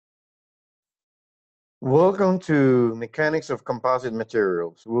Welcome to Mechanics of Composite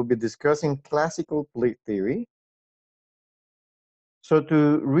Materials. We'll be discussing classical plate theory. So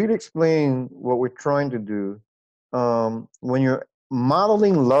to really explain what we're trying to do, when you're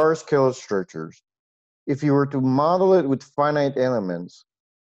modeling large-scale structures, if you were to model it with finite elements,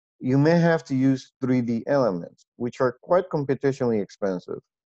 you may have to use 3D elements, which are quite computationally expensive.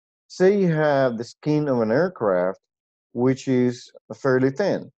 Say you have the skin of an aircraft, which is fairly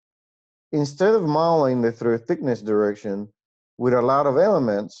thin. Instead of modeling the through thickness direction with a lot of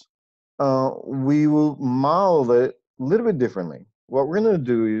elements, we will model it a little bit differently. What we're going to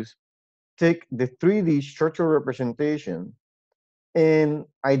do is take the 3D structural representation and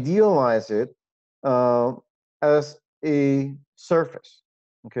idealize it uh, as a surface,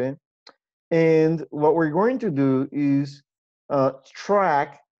 okay? And what we're going to do is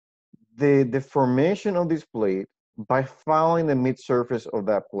track the deformation of this plate by following the mid-surface of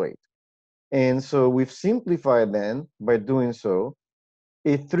that plate. And so we've simplified then by doing so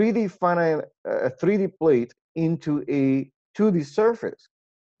a 3D finite, a 3D plate into a 2D surface,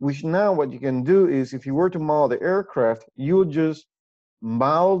 which now what you can do is if you were to model the aircraft, you would just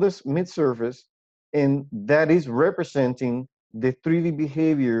model this mid-surface, and that is representing the 3D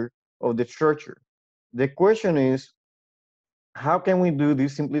behavior of the structure. The question is, how can we do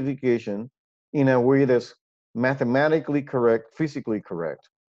this simplification in a way that's mathematically correct, physically correct?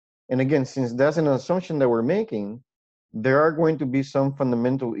 And again, since that's an assumption that we're making, there are going to be some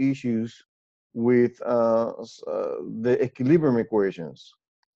fundamental issues with the equilibrium equations.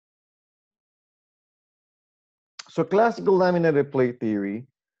 So classical laminated plate theory,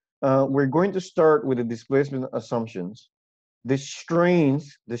 we're going to start with the displacement assumptions, the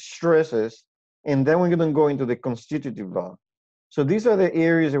strains, the stresses, and then we're going to go into the constitutive law. So these are the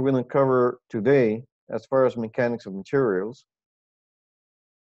areas that we're going to cover today as far as mechanics of materials.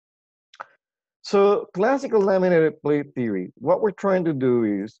 So classical laminated plate theory, what we're trying to do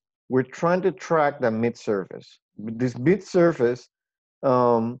is we're trying to track the mid-surface. This mid-surface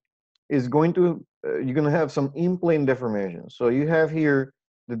is going to, you're going to have some in-plane deformation. So you have here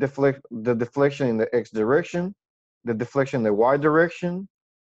the deflection in the x direction, the deflection in the y direction,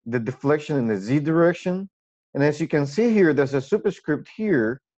 the deflection in the z direction. And as you can see here, there's a superscript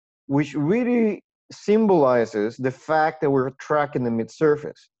here, which really symbolizes the fact that we're tracking the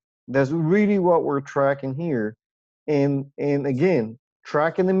mid-surface. That's really what we're tracking here. And again,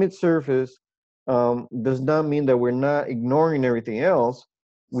 tracking the mid-surface does not mean that we're not ignoring everything else.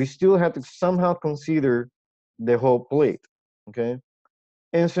 We still have to somehow consider the whole plate, okay?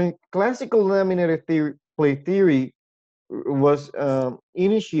 And so classical laminated plate theory was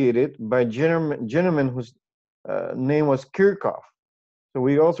initiated by a gentleman whose name was Kirchhoff. So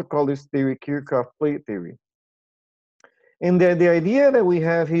we also call this theory Kirchhoff plate theory. And the idea that we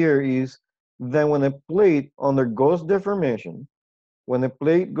have here is that when a plate undergoes deformation, when a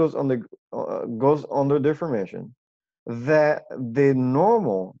plate goes under deformation, that the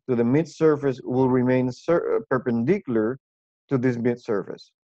normal to the mid-surface will remain perpendicular to this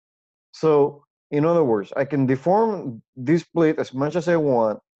mid-surface. So in other words, I can deform this plate as much as I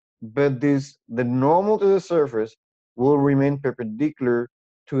want, but the normal to the surface will remain perpendicular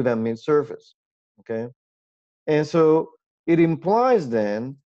to that mid-surface, okay? And so it implies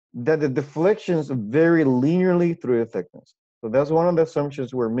then that the deflections vary linearly through the thickness. So that's one of the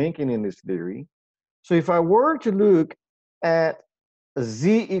assumptions we're making in this theory. So if I were to look at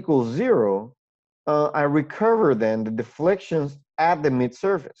z equals 0, I recover then the deflections at the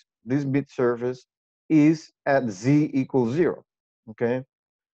mid-surface. This mid-surface is at z equals 0, okay?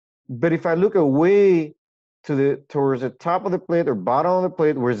 But if I look away towards the top of the plate or bottom of the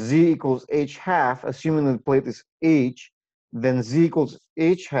plate where z equals h half, assuming that the plate is h, then z equals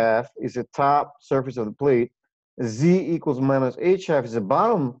h half is the top surface of the plate, z equals minus h half is the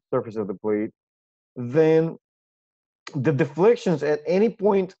bottom surface of the plate, then the deflections at any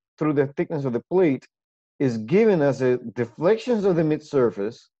point through the thickness of the plate is given as a deflections of the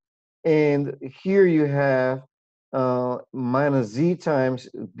mid-surface, and here you have minus z times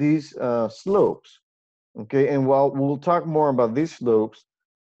these slopes, okay? And while we'll talk more about these slopes,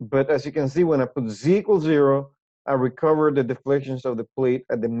 but as you can see, when I put z equals 0, I recover the deflections of the plate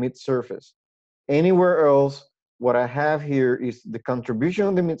at the mid-surface. Anywhere else, what I have here is the contribution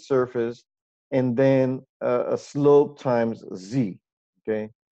of the mid-surface and then a slope times z, okay?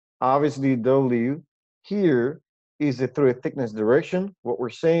 Obviously, W here is the through the thickness direction. What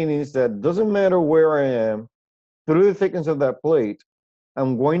we're saying is that doesn't matter where I am, through the thickness of that plate,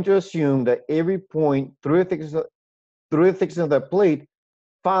 I'm going to assume that every point through the thickness of that plate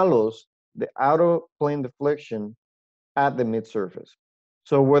follows the outer plane deflection at the mid-surface.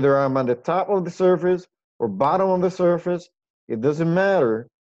 So whether I'm at the top of the surface or bottom of the surface, it doesn't matter.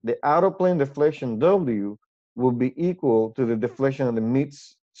 The outer plane deflection W will be equal to the deflection of the mid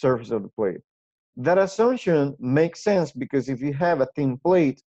surface of the plate. That assumption makes sense because if you have a thin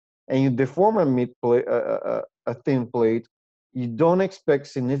plate and you deform a mid plate, a thin plate, you don't expect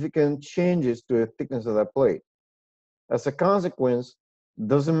significant changes to the thickness of that plate. As a consequence,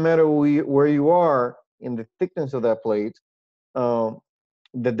 doesn't matter where you are in the thickness of that plate, um,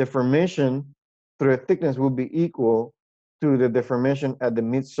 the deformation through the thickness will be equal to the deformation at the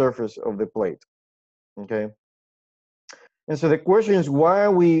mid surface of the plate. Okay. And so the question is why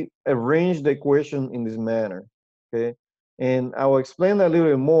we arrange the equation in this manner. Okay. And I will explain that a little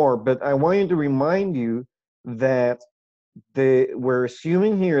bit more, but I want you to remind you that we're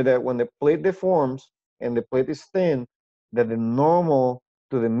assuming here that when the plate deforms and the plate is thin, that the normal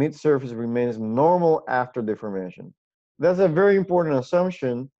to the mid surface remains normal after deformation. That's a very important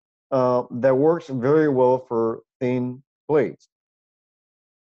assumption that works very well for thin plates.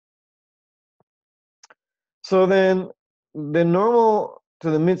 So then the normal to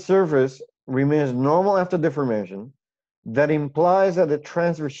the mid surface remains normal after deformation. That implies that the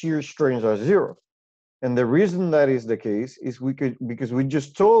transverse shear strains are zero. And the reason that is the case is because we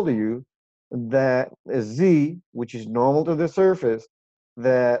just told you that a Z, which is normal to the surface,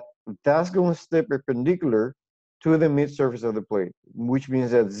 that's going to stay perpendicular to the mid surface of the plate, which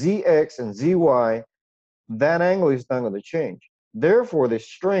means that ZX and ZY, that angle is not going to change. Therefore, the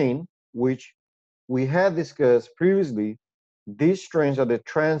strain, which we had discussed previously, these strains are the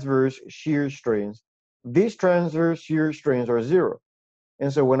transverse shear strains. These transverse shear strains are zero.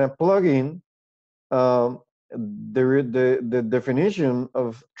 And so when I plug in the definition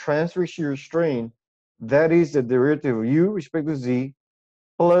of transverse shear strain, that is the derivative of u respect to z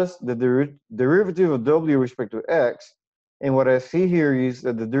plus the derivative of w respect to x. And what I see here is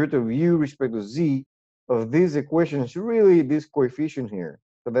that the derivative of u respect to z of this equation is really this coefficient here.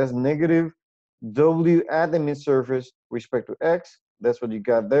 So that's negative w at the mid-surface respect to x. That's what you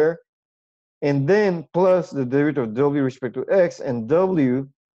got there. And then plus the derivative of w respect to x, and w,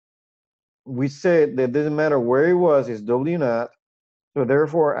 we said that it doesn't matter where it was, it's w naught. So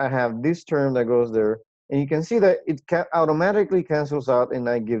therefore, I have this term that goes there. And you can see that it automatically cancels out and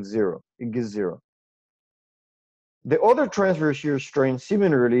I give zero. It gives zero. The other transverse shear strain,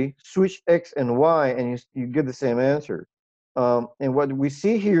 similarly, switch x and y and you get the same answer. And what we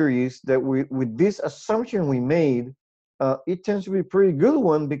see here is that with this assumption we made, it tends to be a pretty good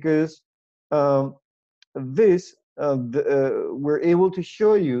one because um, we're able to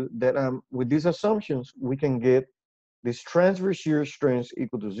show you that with these assumptions, we can get this transverse shear strains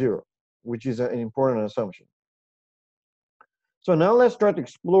equal to zero, which is an important assumption. So now let's try to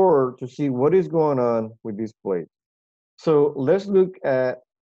explore to see what is going on with this plate. So let's look at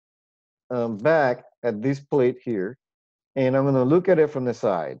back at this plate here, and I'm going to look at it from the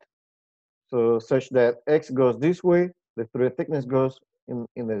side. So such that x goes this way, the thread thickness goes in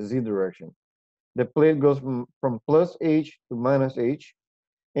the z direction. The plate goes from plus h to minus h.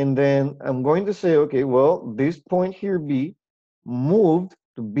 And then I'm going to say, okay, well, this point here, B, moved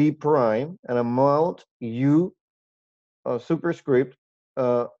to B prime, and amount U superscript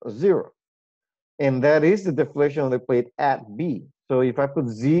 0. And that is the deflection of the plate at B. So if I put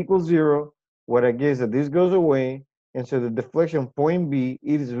Z equals 0, what I get is that this goes away. And so the deflection point B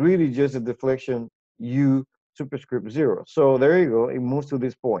is really just the deflection U superscript 0. So there you go. It moves to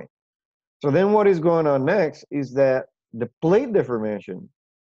this point. So then what is going on next is that the plate deformation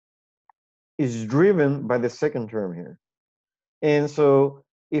is driven by the second term here. And so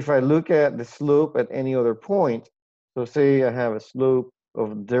if I look at the slope at any other point, so say I have a slope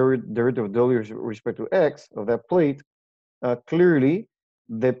of derivative of w with respect to x of that plate, clearly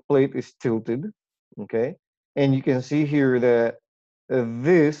the plate is tilted, okay? And you can see here that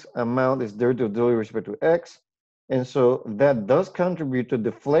this amount is derivative of w with respect to x, and so that does contribute to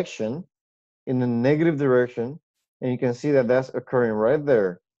deflection in the negative direction, and you can see that that's occurring right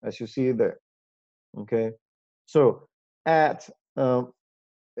there, as you see it there. Okay, so at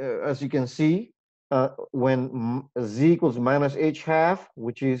as you can see, when z equals minus h half,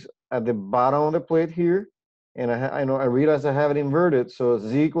 which is at the bottom of the plate here, and I know I realize I have it inverted, so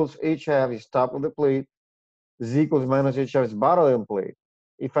z equals h half is top of the plate, z equals minus h half is bottom of the plate.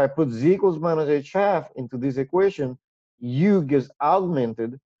 If I put z equals minus h half into this equation, u gets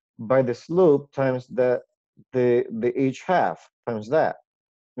augmented by the slope times the h half times that,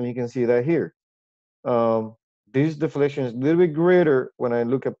 and you can see that here. This deflection is a little bit greater when I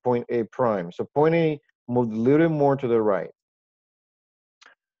look at point A prime. So point A moved a little bit more to the right.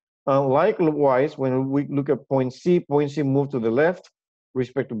 Likewise, when we look at point C moved to the left.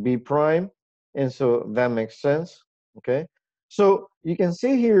 respect to B prime. And so that makes sense, okay? So you can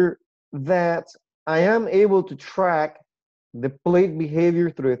see here that I am able to track the plate behavior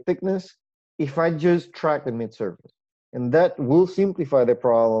through a thickness if I just track the mid-surface. And that will simplify the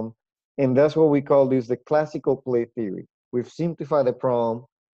problem. And that's what we call this the classical plate theory. We've simplified the problem.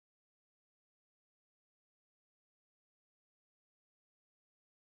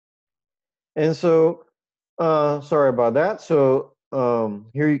 And so, sorry about that. So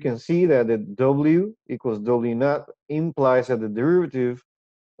here you can see that the W equals W naught implies that the derivative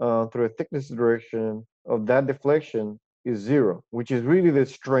through a thickness direction of that deflection is zero, which is really the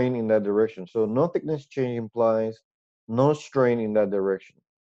strain in that direction. So no thickness change implies no strain in that direction.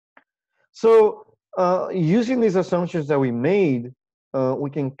 So using these assumptions that we made, we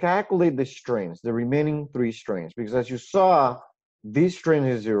can calculate the strains, the remaining three strains, because as you saw, this strain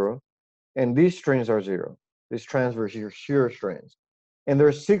is zero, and these strains are zero, these transverse shear strains. And there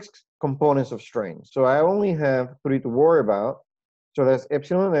are 6 components of strain. So I only have 3 to worry about. So that's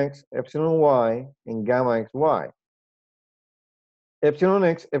epsilon x, epsilon y, and gamma xy. Epsilon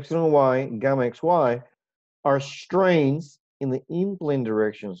x, epsilon y, gamma xy are strains in the in-plane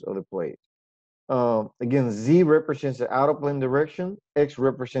directions of the plate. Again, z represents the out-of-plane direction, x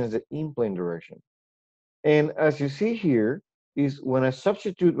represents the in-plane direction. And as you see here, is when I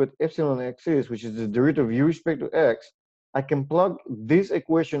substitute what epsilon x is, which is the derivative with respect to x, I can plug this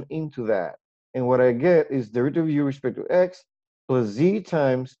equation into that. And what I get is derivative with respect to x plus z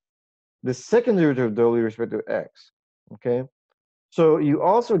times the second derivative of w with respect to x. Okay? So you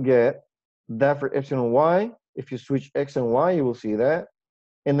also get that for epsilon y. If you switch x and y, you will see that.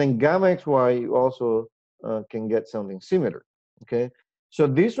 And then gamma xy, you also can get something similar. Okay? So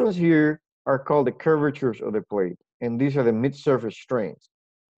these ones here are called the curvatures of the plate. And these are the mid-surface strains.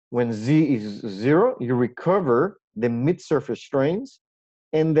 When z is 0, you recover the mid-surface strains.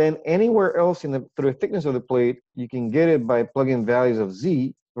 And then anywhere else in the through the thickness of the plate, you can get it by plugging values of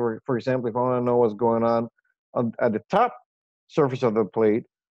z. For example, if I want to know what's going on at the top surface of the plate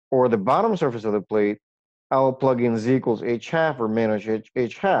or the bottom surface of the plate, I'll plug in z equals h half or minus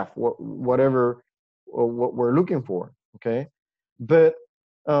h half, whatever what we're looking for, okay? But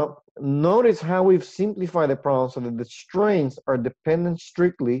notice how we've simplified the problem so that the strains are dependent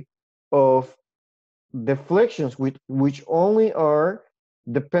strictly of deflections which only are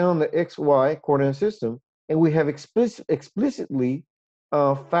depend on the xy coordinate system, and we have explicitly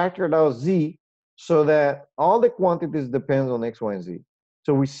factored out z so that all the quantities depends on x, y, and z.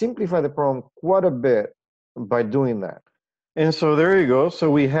 So we simplify the problem quite a bit by doing that. And so there you go.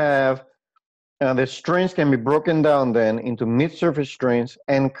 So we have the strains can be broken down then into mid-surface strains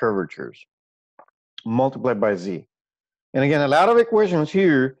and curvatures multiplied by z. And again, a lot of equations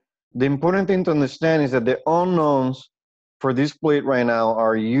here. The important thing to understand is that the unknowns for this plate right now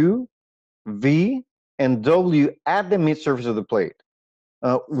are u, v, and w at the mid-surface of the plate.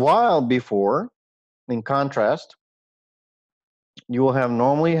 While before, in contrast, you will have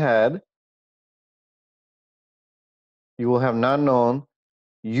normally had, you will have not known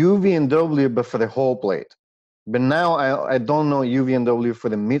u, v, and w, but for the whole plate. But now I don't know u, v, and w for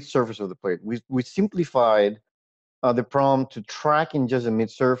the mid-surface of the plate. We simplified the problem to track in just the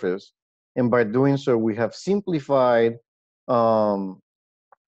mid-surface. And by doing so, we have simplified the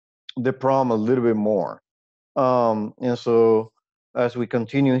problem a little bit more. And so as we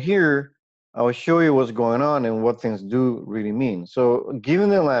continue here, I will show you what's going on and what things do really mean. So given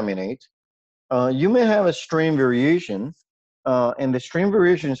the laminate, you may have a strain variation, and the strain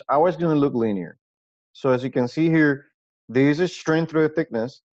variation is always going to look linear. So as you can see here, there is a strain through a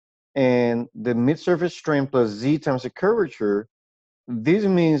thickness, and the mid-surface strain plus z times the curvature. This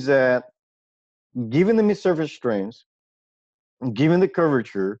means that given the mid-surface strains, given the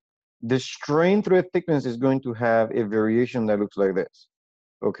curvature, the strain through a thickness is going to have a variation that looks like this,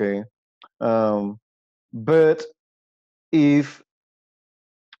 okay? But if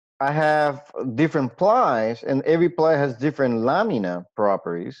I have different plies and every ply has different lamina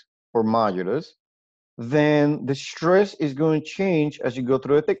properties or modulus, then the stress is going to change as you go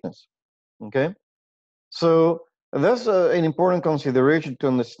through a thickness, okay? So that's an important consideration to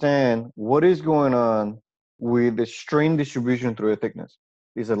understand what is going on with the strain distribution through a thickness.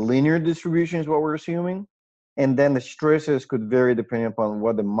 Is a linear distribution is what we're assuming, and then the stresses could vary depending upon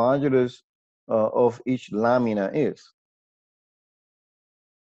what the modulus of each lamina is.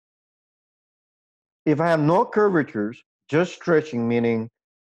 If I have no curvatures, just stretching, meaning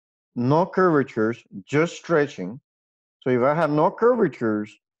no curvatures, just stretching. So if I have no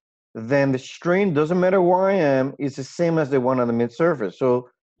curvatures, then the strain, doesn't matter where I am, is the same as the one on the mid-surface. So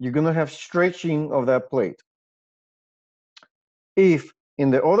you're going to have stretching of that plate. If in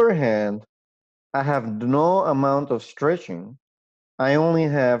the other hand, I have no amount of stretching, I only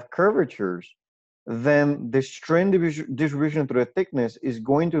have curvatures, then the strain distribution through the thickness is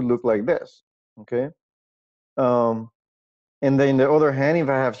going to look like this, okay? Um, and then the other hand, if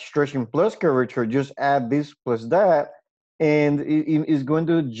I have stretching plus curvature, just add this plus that, and it is going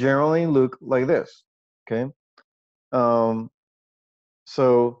to generally look like this, okay? Um,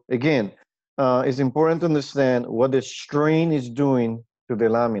 so again, it's important to understand what the strain is doing to the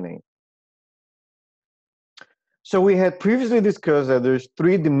laminate. So we had previously discussed that there's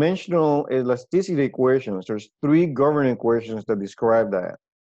three-dimensional elasticity equations. There's three governing equations that describe that.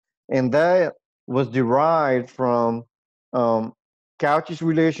 And that was derived from Cauchy's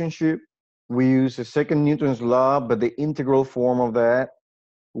relationship. We use the second Newton's law, but the integral form of that.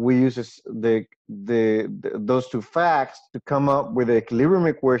 We use those two facts to come up with the equilibrium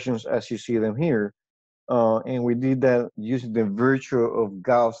equations as you see them here. And we did that using the virtue of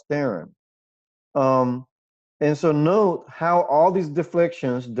Gauss' theorem. And so note how all these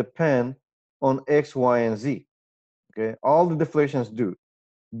deflections depend on X, Y, and Z. Okay, all the deflections do.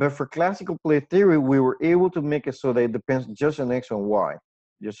 But for classical plate theory, we were able to make it so that it depends just on X and Y.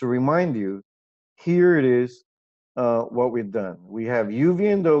 Just to remind you, here it is what we've done. We have U, V,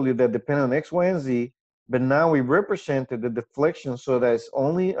 and W that depend on X, Y, and Z, but now we represented the deflection so that it's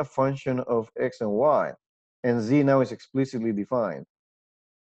only a function of X and Y, and Z now is explicitly defined.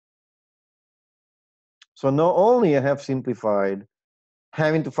 So not only I have simplified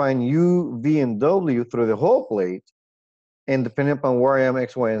having to find U, V, and W through the whole plate, and depending upon where I am,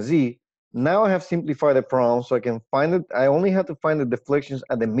 X, Y, and Z, now I have simplified the problem so I can find it. I only have to find the deflections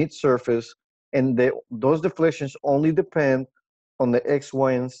at the mid-surface, and those deflections only depend on the X,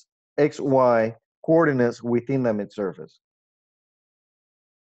 Y coordinates within the mid-surface.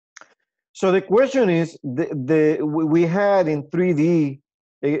 So the question is, we had in 3D,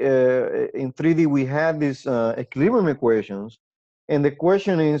 we had these equilibrium equations, and the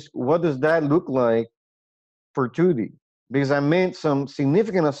question is, what does that look like for 2D? Because I made some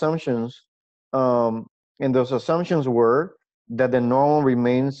significant assumptions, and those assumptions were that the normal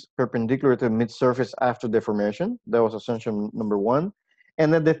remains perpendicular to the mid-surface after deformation. That was assumption number one.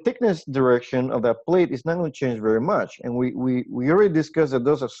 And that the thickness direction of that plate is not going to change very much. And we already discussed that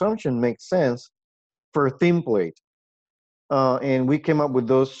those assumptions make sense for a thin plate. And we came up with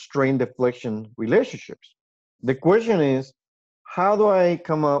those strain deflection relationships. The question is, how do I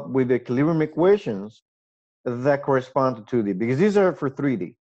come up with the equilibrium equations that correspond to 2D? Because these are for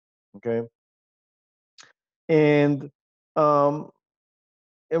 3D, okay? And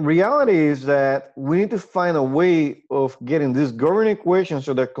in reality is that we need to find a way of getting these governing equations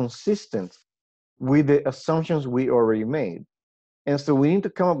so they're consistent with the assumptions we already made. And so we need to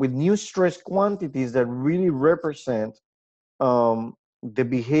come up with new stress quantities that really represent the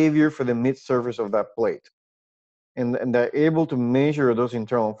behavior for the mid-surface of that plate. And they're able to measure those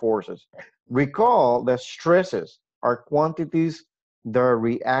internal forces. Recall that stresses are quantities that are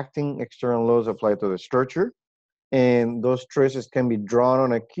reacting external loads applied to the structure. And those stresses can be drawn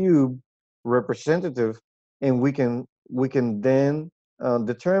on a cube representative, and we can then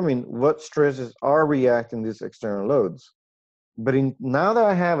determine what stresses are reacting these external loads. But now that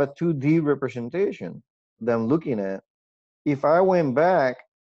I have a 2D representation that I'm looking at, if I went back,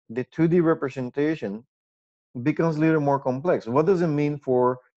 the 2D representation becomes a little more complex. What does it mean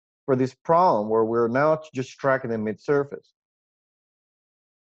for this problem where we're now just tracking the mid-surface?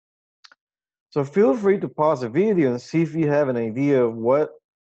 So feel free to pause the video and see if you have an idea of what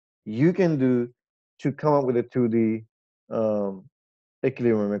you can do to come up with a 2D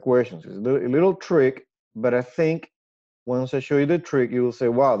equilibrium equations. It's a little trick, but I think once I show you the trick, you will say,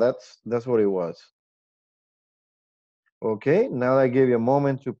 wow, that's what it was. Okay, now I gave you a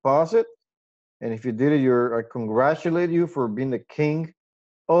moment to pause it. And if you did it, I congratulate you for being the king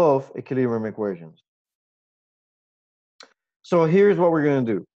of equilibrium equations. So here's what we're going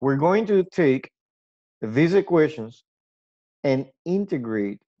to do. We're going to take these equations and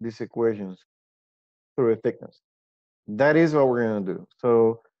integrate these equations through a thickness. That is what we're going to do.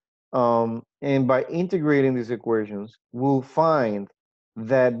 So, and by integrating these equations, we'll find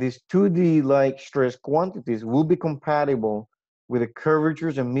that these 2D-like stress quantities will be compatible with the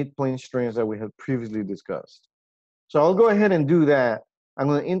curvatures and mid-plane strains that we had previously discussed. So I'll go ahead and do that. I'm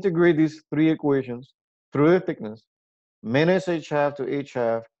going to integrate these three equations through the thickness, minus h half to h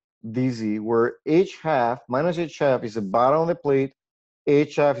half dz, where h half minus h half is the bottom of the plate,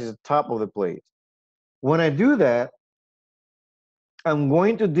 h half is the top of the plate. When I do that, I'm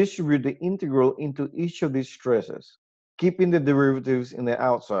going to distribute the integral into each of these stresses, keeping the derivatives in the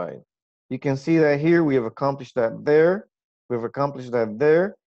outside. You can see that here we have accomplished that there. We've accomplished that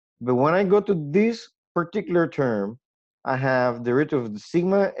there. But when I go to this particular term, I have derivative of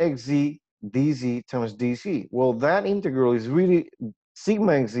sigma xz dz times dc. Well, that integral is really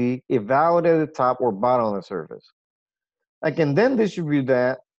sigma xz evaluated at the top or bottom of the surface. I can then distribute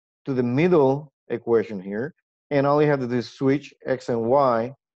that to the middle equation here, and all you have to do is switch x and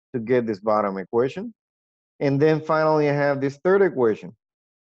y to get this bottom equation. And then finally, I have this third equation.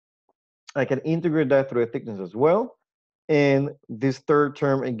 I can integrate that through a thickness as well. And this third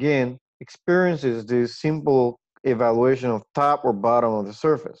term, again, experiences this simple evaluation of top or bottom of the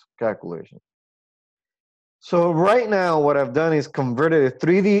surface calculation. So right now, what I've done is converted the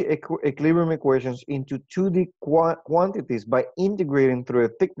 3D equilibrium equations into 2D quantities by integrating through a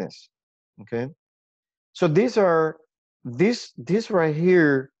thickness, okay? So these are, this right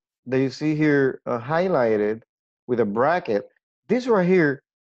here that you see here highlighted with a bracket, this right here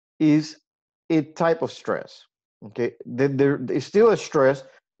is a type of stress, okay? There is still a stress,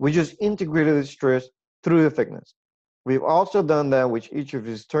 we just integrated the stress through the thickness. We've also done that with each of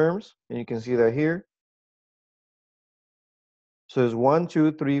these terms, and you can see that here. So it's 1,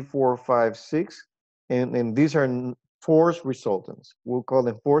 2, 3, 4, 5, 6, and these are force resultants. We'll call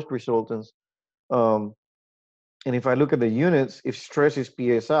them force resultants. And if I look at the units, if stress is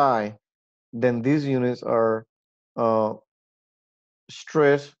psi, then these units are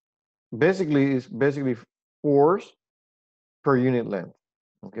stress. Basically, is basically force per unit length.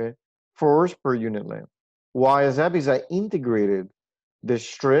 Okay, force per unit length. Why is that? Because I integrated the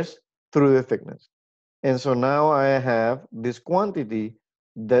stress through the thickness. And so now I have this quantity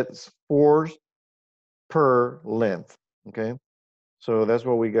that's force per length, okay? So that's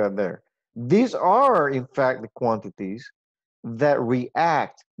what we got there. These are, in fact, the quantities that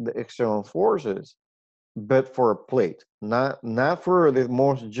react the external forces, but for a plate, not for the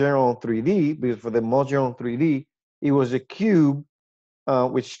most general 3D, because for the most general 3D, it was a cube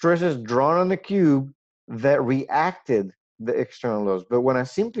with stresses drawn on the cube that reacted the external loads. But when I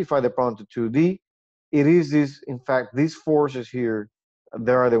simplify the problem to 2D, it is this, in fact, these forces here,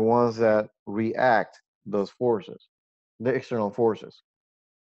 they are the ones that react those forces, the external forces.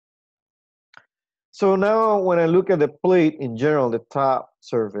 So now when I look at the plate in general, the top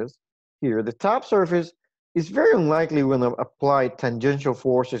surface here, the top surface is very unlikely when I apply tangential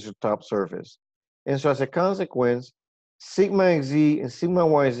forces to top surface. And so as a consequence, sigma xz and sigma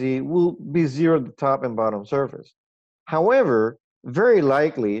yz will be zero at the top and bottom surface. However, very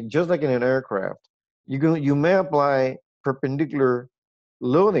likely, just like in an aircraft, you may apply perpendicular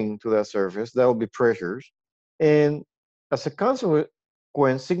loading to that surface, that will be pressures. And as a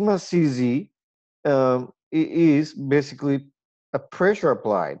consequence, sigma cz is basically a pressure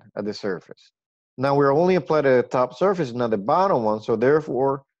applied at the surface. Now we're only applied at the top surface, not the bottom one, so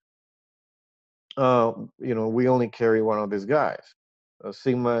therefore, we only carry one of these guys.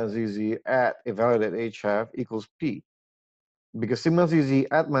 Sigma zz at evaluated h half equals P. Because sigma zz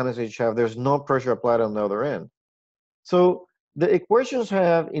at minus h half, there's no pressure applied on the other end. So the equations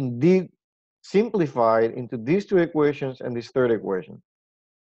have indeed simplified into these two equations and this third equation.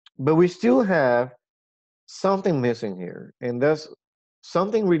 But we still have something missing here, and that's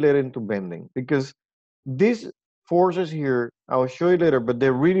something related to bending, because these forces here, I'll show you later, but they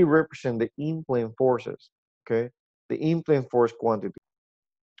really represent the in-plane forces, okay? The in-plane force quantity.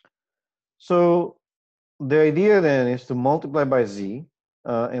 So the idea then is to multiply by z,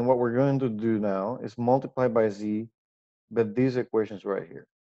 and what we're going to do now is multiply by z, but these equations right here.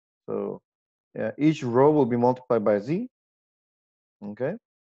 So each row will be multiplied by z, okay?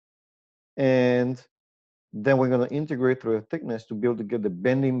 And then we're going to integrate through a thickness to be able to get the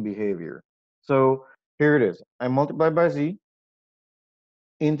bending behavior. So here it is. I multiply by z,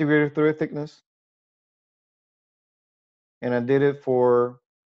 integrated through a thickness, and I did it for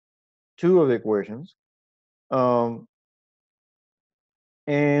two of the equations. And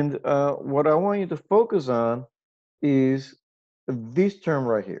what I want you to focus on is this term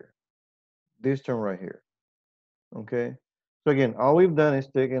right here. This term right here. Okay? So again, all we've done is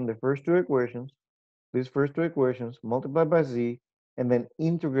taken the first two equations, these first two equations, multiplied by z, and then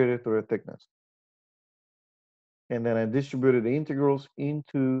integrated through a thickness. And then I distributed the integrals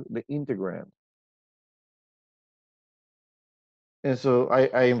into the integrand. And so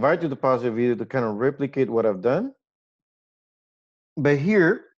I invite you to pause the video to kind of replicate what I've done. But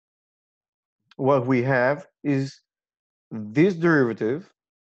here, what we have is this derivative,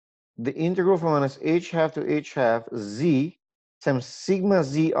 the integral from minus h half to h half z times sigma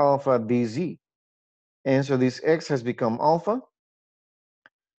z alpha dz. And so this x has become alpha.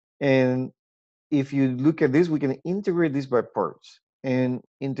 And if you look at this, we can integrate this by parts. And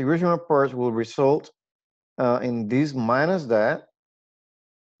integration by parts will result and this minus that,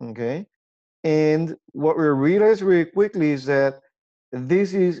 okay? And what we realize really quickly is that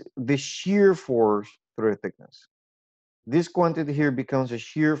this is the shear force through the thickness. This quantity here becomes a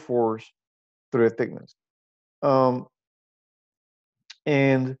shear force through the thickness. Um,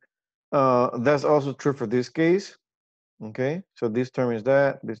 and that's also true for this case, okay? So this term is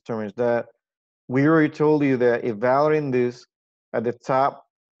that, this term is that. We already told you that evaluating this at the top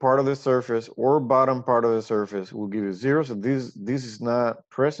part of the surface or bottom part of the surface will give you 0. So this is not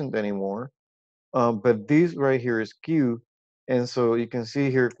present anymore. But this right here is Q. And so you can see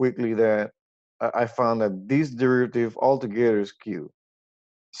here quickly that I found that this derivative altogether is Q.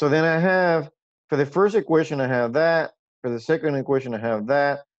 So then I have, for the first equation, I have that. For the second equation, I have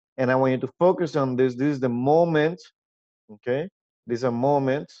that. And I want you to focus on this. This is the moment, okay? These are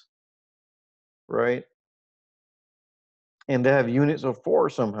moments, right? And they have units of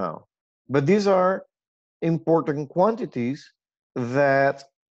force somehow. But these are important quantities that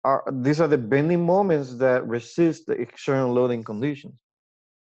are, these are the bending moments that resist the external loading conditions.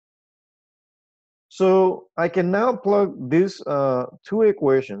 So I can now plug these two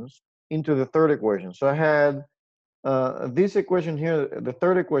equations into the third equation. So I had this equation here, the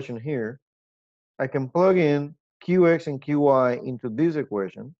third equation here. I can plug in qx and qy into this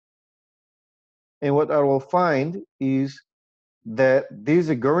equation. And what I will find is that this is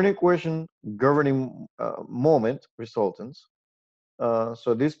a governing equation governing moment resultants.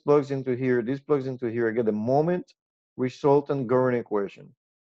 So this plugs into here, this plugs into here. I get the moment resultant governing equation.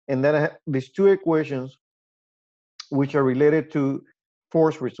 And then I have these two equations which are related to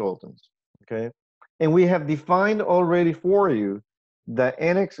force resultants, okay? And we have defined already for you that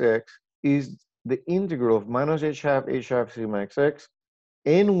nxx is the integral of minus h half sigma xx,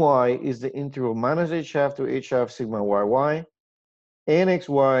 ny is the integral minus h half to h half sigma yy,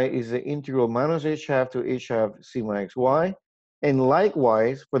 nxy is the integral minus h half to h half sigma xy, and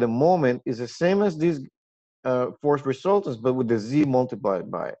likewise, for the moment, is the same as these force resultants, but with the z multiplied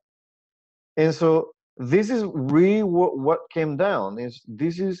by it. And so this is really what came down is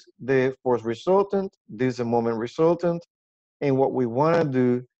this is the force resultant, this is a moment resultant, and what we want to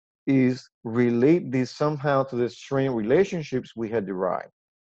do is relate this somehow to the strain relationships we had derived.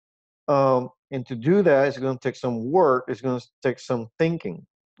 And to do that, it's going to take some work, it's going to take some thinking,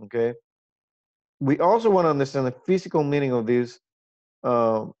 okay? We also want to understand the physical meaning of these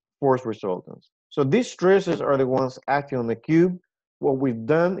force resultants. So these stresses are the ones acting on the cube. What we've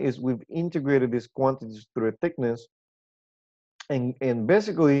done is we've integrated these quantities through a thickness, and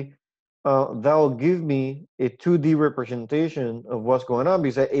basically that will give me a 2D representation of what's going on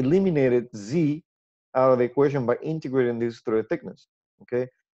because I eliminated Z out of the equation by integrating this through a thickness, okay?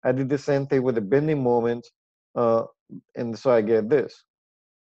 I did the same thing with the bending moment, and so I get this.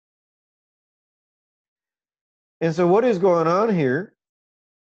 And so what is going on here?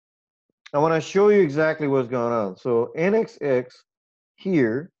 I want to show you exactly what's going on. So nxx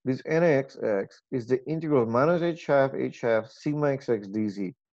here, this nxx is the integral of minus h half sigma xx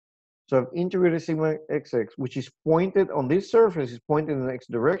dz. So I've integrated sigma xx, which is pointed on this surface, is pointed in the x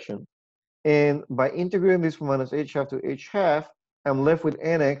direction. And by integrating this from minus h half to h half, I'm left with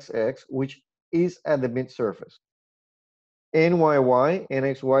nxx, which is at the mid surface. Nyy,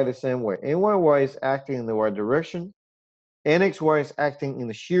 nxy the same way. Nyy is acting in the y direction. NXY is acting in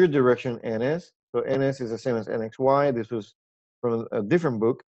the shear direction NS. So NS is the same as NXY. This was from a different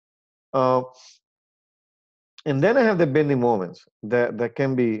book. And then I have the bending moments that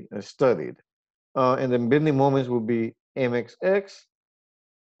can be studied. And the bending moments will be MXX,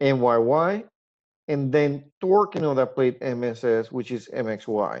 MYY, and then torquing of that plate MSS, which is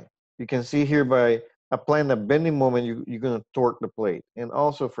MXY. You can see here by applying the bending moment, you're going to torque the plate. And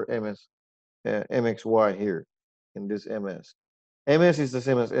also for MXY here in this MS. MS is the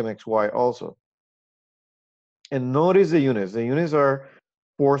same as MXY also. And notice the units. The units are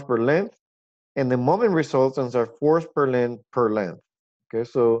force per length, and the moment resultants are force per length per length. Okay,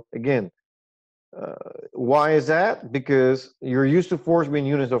 so again, why is that? Because you're used to force being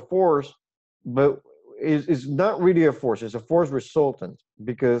units of force, but it's not really a force. It's a force resultant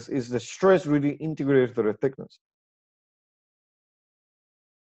because it's the stress really integrated to the thickness.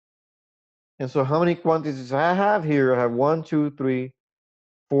 And so how many quantities I have here? I have 1, 2, 3,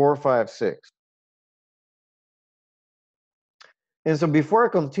 4, 5, 6. And so before I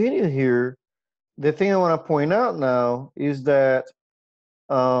continue here, the thing I want to point out now is that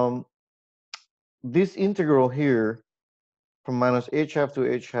this integral here from minus h half to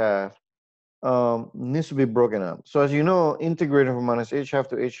h half needs to be broken up. So as you know, integrating from minus h half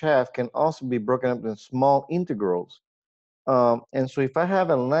to h half can also be broken up in small integrals. And so if I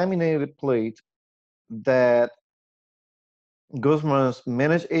have a laminated plate that goes from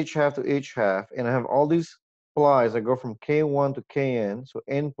minus h half to h half, and I have all these plies that go from K1 to Kn, so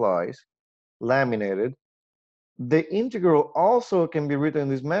n plies, laminated. The integral also can be written in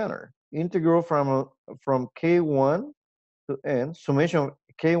this manner. Integral from K1 to n, summation of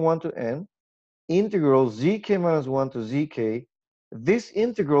K1 to n, integral zk minus 1 to zk. This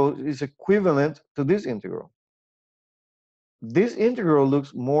integral is equivalent to this integral. This integral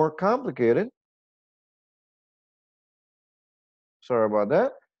looks more complicated. Sorry about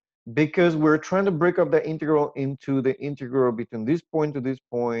that. Because we're trying to break up the integral into the integral between this point to this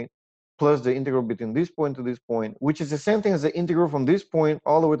point, plus the integral between this point to this point, which is the same thing as the integral from this point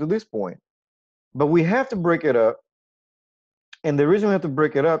all the way to this point. But we have to break it up. And the reason we have to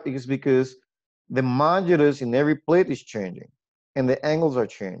break it up is because the modulus in every plate is changing and the angles are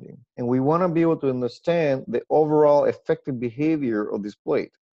changing. And we want to be able to understand the overall effective behavior of this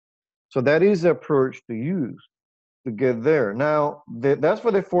plate. So that is the approach to use to get there. Now, that's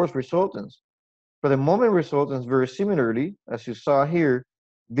for the force resultants. For the moment resultants, very similarly, as you saw here,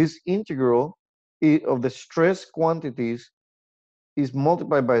 this integral of the stress quantities is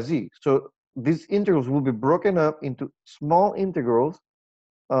multiplied by z. So these integrals will be broken up into small integrals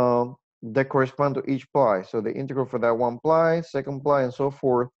that correspond to each ply. So the integral for that one ply, second ply, and so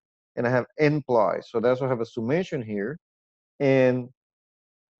forth. And I have n plies. So that's why I have a summation here. And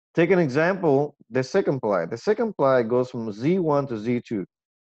take an example, the second ply. The second ply goes from z1 to z2.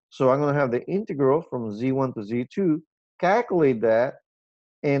 So I'm going to have the integral from z1 to z2, calculate that,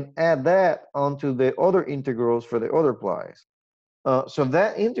 and add that onto the other integrals for the other plies. So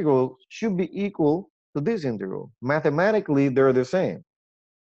that integral should be equal to this integral. Mathematically, they're the same.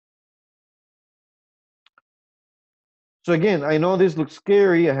 So again, I know this looks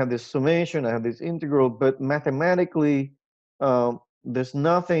scary. I have this summation, I have this integral, but mathematically, there's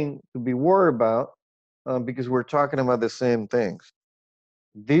nothing to be worried about because we're talking about the same things.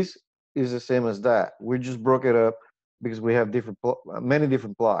 This is the same as that. We just broke it up because we have many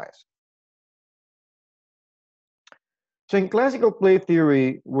different plies. So in classical plate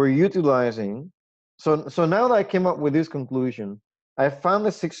theory, we're utilizing, so now that I came up with this conclusion, I found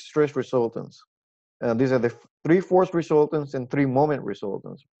the 6 stress resultants. These are the 3 force resultants and 3 moment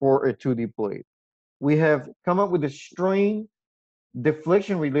resultants for a 2D plate. We have come up with the strain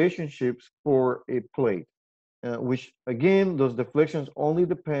deflection relationships for a plate, which again, those deflections only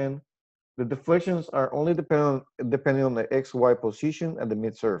depend, the deflections are only depending on the XY position at the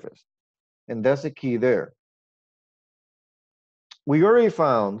mid surface. And that's the key there. We already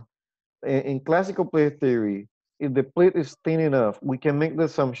found in classical plate theory, if the plate is thin enough, we can make the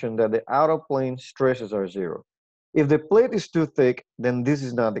assumption that the outer plane stresses are 0. If the plate is too thick, then this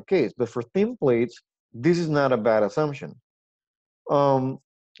is not the case. But for thin plates, this is not a bad assumption. And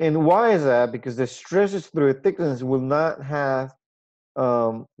why is that? Because the stresses through a thickness will not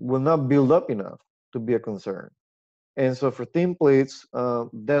build up enough to be a concern. And so for thin plates,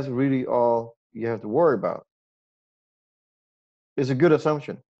 that's really all you have to worry about. It's a good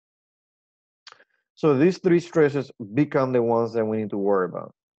assumption. So these 3 stresses become the ones that we need to worry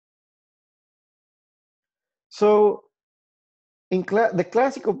about. So the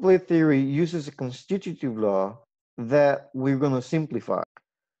classical plate theory uses a constitutive law that we're going to simplify.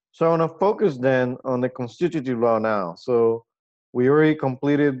 So I want to focus then on the constitutive law now. So we already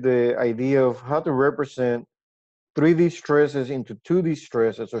completed the idea of how to represent 3D stresses into 2D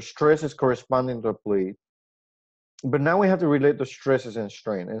stresses, or stresses corresponding to a plate. But now we have to relate the stresses and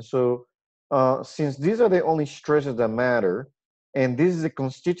strain. And so since these are the only stresses that matter, and this is a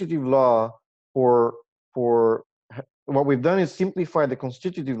constitutive law for what we've done is simplify the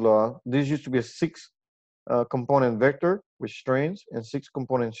constitutive law. This used to be a 6 component vector with strains and 6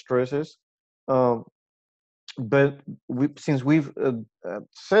 component stresses. But since we've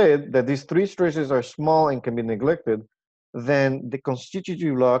said that these 3 stresses are small and can be neglected, then the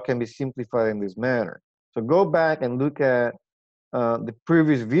constitutive law can be simplified in this manner. So go back and look at the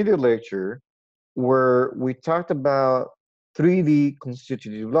previous video lecture where we talked about 3D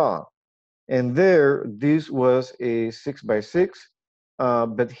constitutive law. And there, this was a 6 by 6.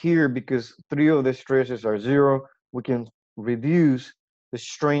 But here, because 3 of the stresses are 0, we can reduce the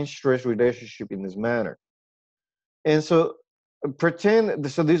strain stress relationship in this manner. And so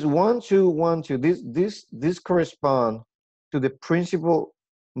pretend, so this 1, 2, 1, 2, this correspond to the principal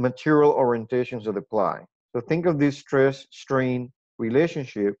material orientations of the ply. So think of this stress strain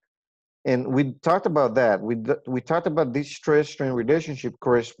relationship. And we talked about that. We talked about this stress strain relationship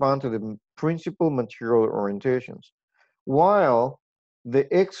correspond to the principal material orientations, while the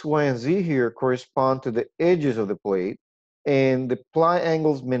X, Y, and Z here correspond to the edges of the plate, and the ply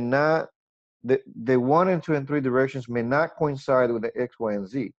angles may not the 1 and 2 and 3 directions may not coincide with the x, y, and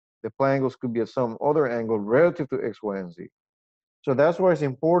z. The ply angles could be at some other angle relative to x, y, and z. So that's why it's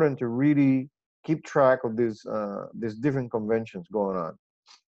important to really keep track of these different conventions going on.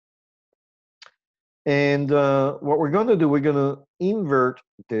 And what we're going to do, we're going to invert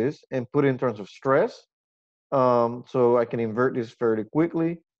this and put it in terms of stress. So I can invert this fairly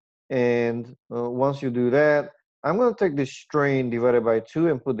quickly. And once you do that, I'm going to take this strain divided by 2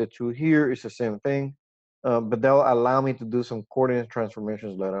 and put the 2 here. It's the same thing, but that'll allow me to do some coordinate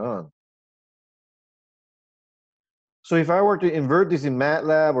transformations later on. So if I were to invert this in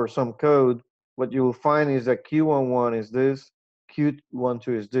MATLAB or some code, what you will find is that Q11 is this, Q12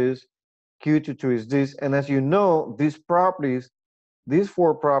 is this, Q22 is this. And as you know, these properties, these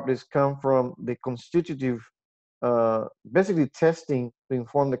 4 properties come from the constitutive, basically testing to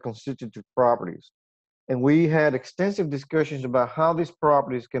inform the constitutive properties. And we had extensive discussions about how these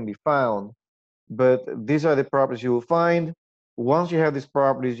properties can be found, but these are the properties you will find. Once you have these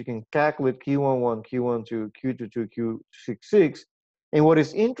properties, you can calculate Q11, Q12, Q22, Q66. And what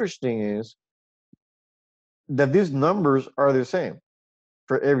is interesting is that these numbers are the same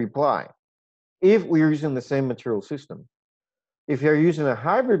for every ply if we're using the same material system. If you're using a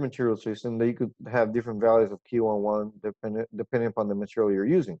hybrid material system, then you could have different values of Q11 depending upon the material you're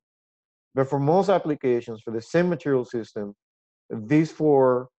using. But for most applications, for the same material system, these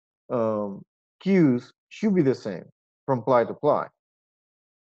 4 Qs should be the same from ply to ply.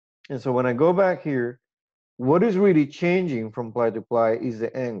 And so when I go back here, what is really changing from ply to ply is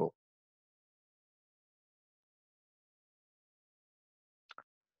the angle.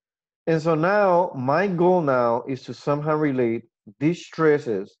 And so now my goal now is to somehow relate these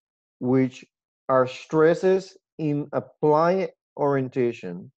stresses, which are stresses in a ply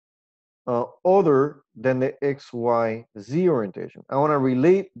orientation, other than the XYZ orientation. I want to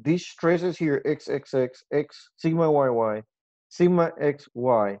relate these stresses here, XXX, X, sigma YY, sigma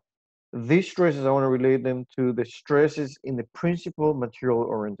XY. These stresses, I want to relate them to the stresses in the principal material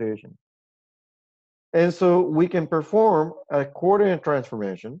orientation. And so we can perform a coordinate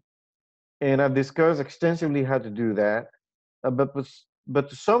transformation, and I've discussed extensively how to do that. But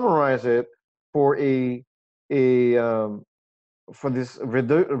to summarize it, for for this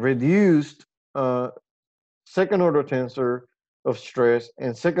reduced second order tensor of stress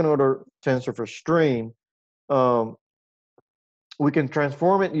and second order tensor for strain, we can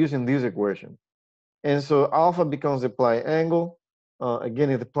transform it using this equation. And so alpha becomes the ply angle.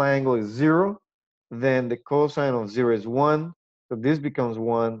 Again, if the ply angle is 0, then the cosine of 0 is 1. So this becomes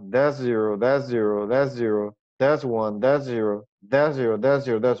 1, that's 0, that's 0, that's 0, that's 1, that's 0, that's 0, that's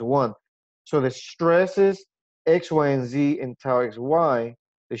 0, that's 1. So the stresses x, y, and z and tau xy,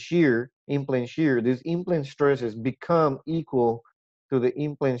 the shear, in-plane shear, these in-plane stresses become equal to the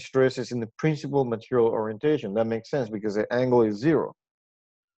in-plane stresses in the principal material orientation. That makes sense because the angle is 0.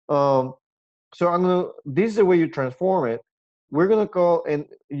 So this is the way you transform it. We're gonna call, and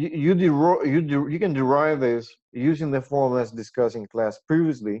you can derive this using the formulas discussed in class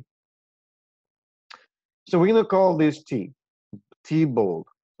previously. So we're gonna call this T bold.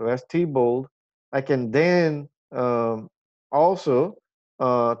 So that's T bold. I can then also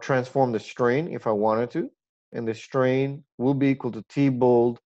transform the strain if I wanted to, and the strain will be equal to T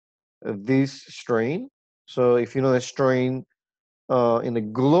bold this strain. So if you know the strain in the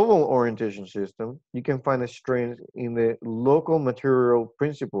global orientation system, you can find the strain in the local material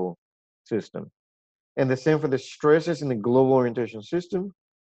principal system. And the same for the stresses in the global orientation system.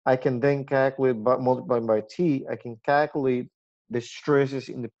 I can then calculate, by multiplying by T, I can calculate the stresses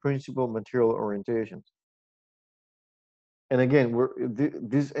in the principal material orientations. And again,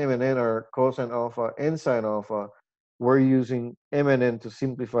 these M and N are cosine alpha and sine alpha. We're using M and N to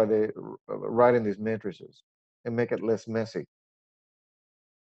simplify the writing these matrices and make it less messy.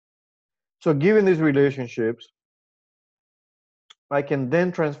 So given these relationships, I can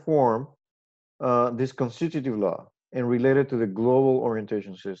then transform this constitutive law and relate it to the global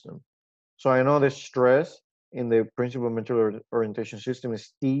orientation system. So I know the stress in the principal material orientation system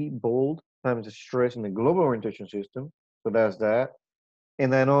is T bold times the stress in the global orientation system. So that's that.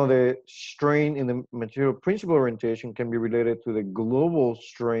 And I know the strain in the material principal orientation can be related to the global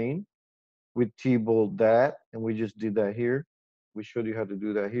strain with T bold that. And we just did that here. We showed you how to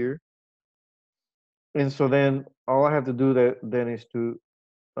do that here. And so then all I have to do then is to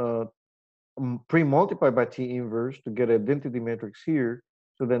pre-multiply by T inverse to get identity matrix here.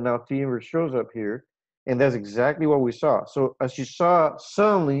 So then now T inverse shows up here. And that's exactly what we saw. So as you saw,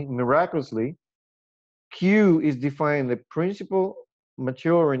 suddenly, miraculously, Q is defining the principal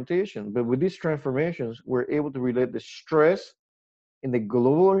material orientation. But with these transformations, we're able to relate the stress in the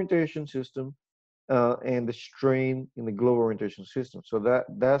global orientation system and the strain in the global orientation system. So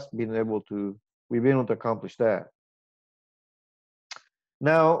that's been able to, we've been able to accomplish that.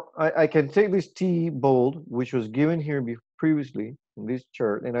 Now, I can take this T bold, which was given here previously in this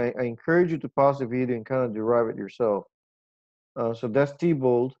chart, and I encourage you to pause the video and kind of derive it yourself. So that's T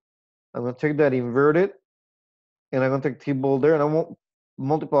bold. I'm going to take that, invert it, and I'm going to take T bold there, and I won't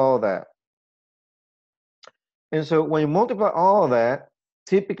multiply all of that. And so when you multiply all of that,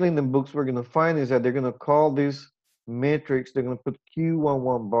 typically in the books, we're going to find is that they're going to call this matrix, they're going to put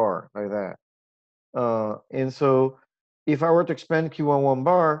Q11 bar like that. And so if I were to expand Q11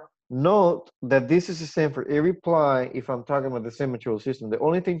 bar, note that this is the same for every ply if I'm talking about the same material system. The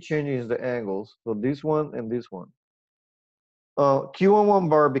only thing changing is the angles. So this one and this one. Q11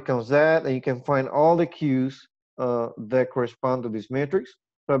 bar becomes that, and you can find all the Qs that correspond to this matrix.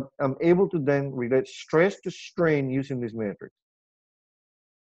 So I'm able to then relate stress to strain using this matrix.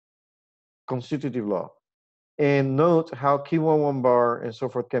 Constitutive law. And note how Q11 bar and so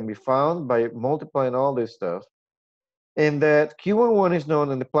forth can be found by multiplying all this stuff. And that Q11 is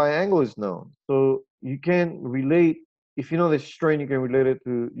known and the ply angle is known. So you can relate, if you know the strain, you can relate it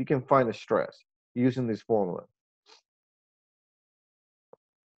to, you can find the stress using this formula.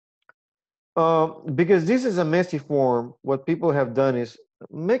 Because this is a messy form, what people have done is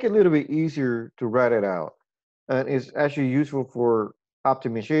make it a little bit easier to write it out. And it's actually useful for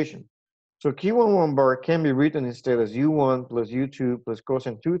optimization. So Q11 bar can be written instead as U1 plus U2 plus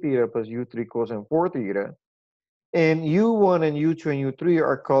cosine 2 theta plus U3 cosine 4 theta. And U1 and U2 and U3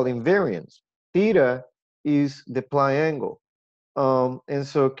 are called invariants. Theta is the ply angle. And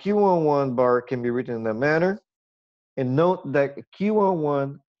so Q11 bar can be written in that manner. And note that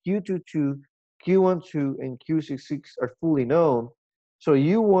Q11, Q22, Q12, and Q66 are fully known. So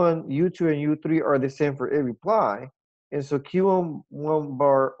U1, U2, and U3 are the same for every ply. And so Q11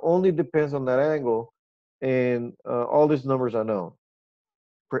 bar only depends on that angle. And all these numbers are known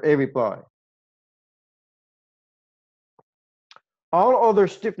for every ply. All other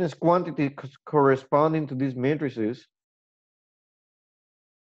stiffness quantities corresponding to these matrices,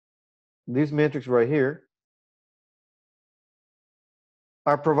 this matrix right here,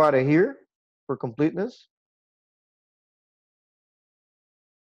 are provided here for completeness.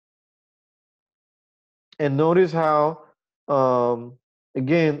 And notice how,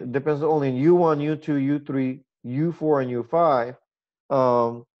 again, it depends only on U1, U2, U3, U4, and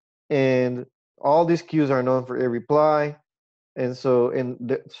U5. And all these Qs are known for every ply. And so,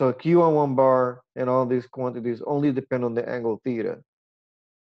 so Q11 bar and all these quantities only depend on the angle theta.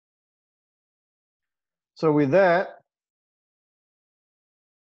 So with that,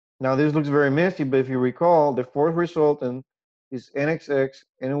 now this looks very messy, but if you recall, the fourth resultant is nxx,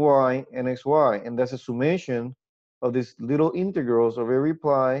 ny, nxy, and that's a summation of these little integrals of every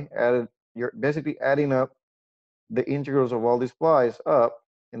ply added. You're basically adding up the integrals of all these plies up,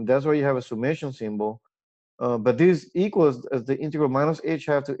 and that's why you have a summation symbol. But this equals as the integral minus h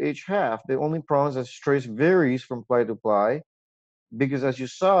half to h half. The only problem is that stress varies from ply to ply, because as you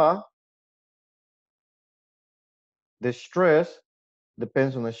saw, the stress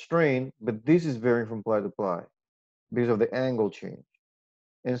depends on the strain, but this is varying from ply to ply because of the angle change.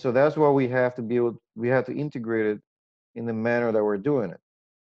 And so that's why we have to be able, we have to integrate it in the manner that we're doing it.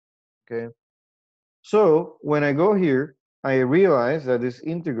 Okay. So when I go here, I realize that this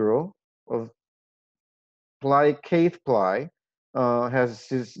integral of ply kth ply has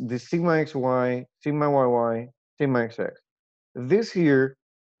this sigma xy, sigma yy, sigma xx. This here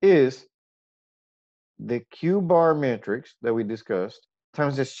is the Q bar matrix that we discussed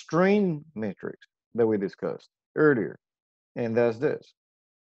times the strain matrix that we discussed earlier. And that's this.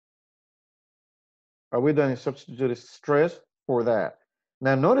 Are we done? Substitute stress for that.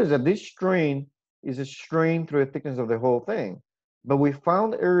 Now notice that this strain is a strain through the thickness of the whole thing. But we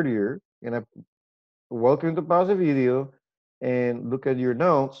found earlier, and I welcome you to pause the video and look at your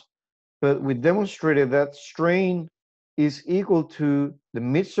notes, but we demonstrated that strain is equal to the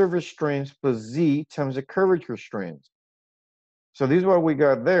mid-surface strains plus Z times the curvature strains. So this is what we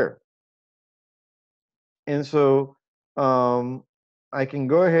got there. And so I can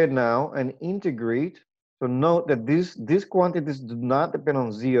go ahead now and integrate. So note that these quantities do not depend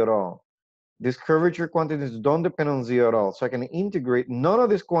on Z at all. These curvature quantities don't depend on Z at all. So I can integrate. None of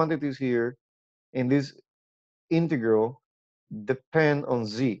these quantities here in this integral depend on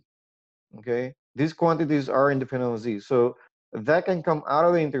Z. Okay, these quantities are independent of Z. So that can come out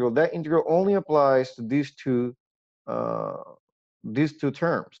of the integral. That integral only applies to these two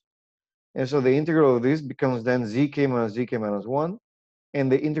terms. And so the integral of this becomes then zk minus 1.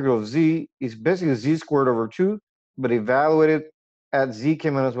 And the integral of Z is basically Z squared over 2, but evaluated at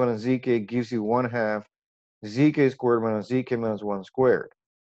zk minus 1 and zk gives you 1/2 zk squared minus zk minus 1 squared.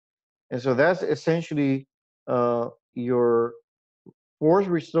 And so that's essentially your force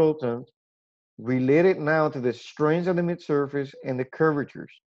resultant related now to the strains of the mid-surface and the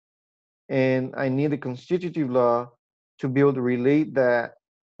curvatures. And I need the constitutive law to be able to relate that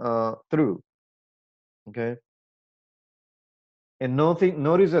through, okay? And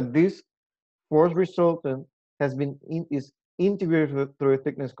notice that this force resultant is integrated through a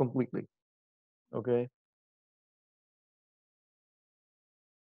thickness completely, okay?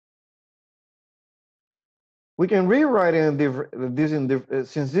 We can rewrite it in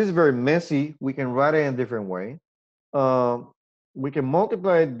since this is very messy, we can write it in a different way. We can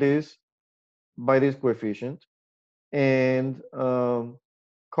multiply this by this coefficient and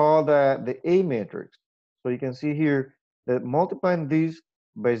call that the A matrix. So you can see here that multiplying this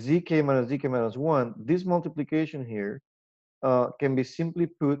by zk minus 1, this multiplication here can be simply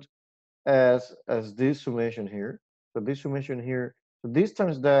put as this summation here. So this summation here, so this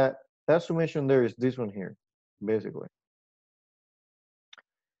times that summation there is this one here, basically.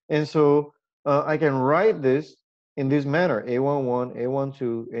 And so I can write this in this manner, A11,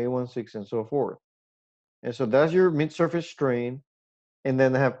 A12, A16, and so forth. And so that's your mid-surface strain. And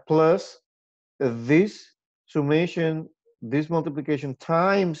then I have plus this summation, this multiplication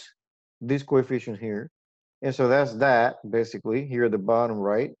times this coefficient here. And so that's that, basically, here at the bottom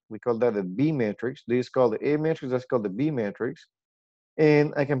right. We call that the B matrix. This is called the A matrix, that's called the B matrix.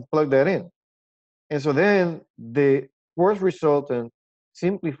 And I can plug that in. And so then the force resultant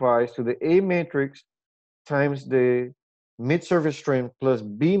simplifies to the A matrix times the mid-surface strain plus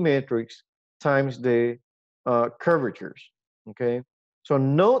B matrix times the curvatures, okay? So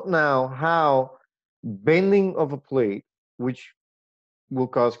note now how bending of a plate, which will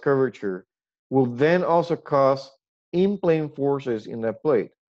cause curvature, will then also cause in-plane forces in that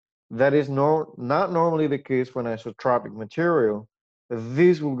plate. That is not normally the case for an isotropic material.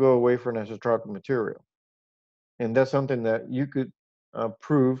 This will go away for an isotropic material. And that's something that you could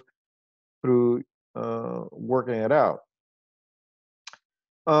prove through working it out.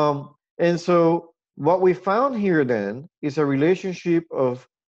 And so what we found here then is a relationship of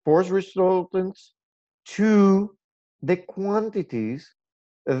force resultants to the quantities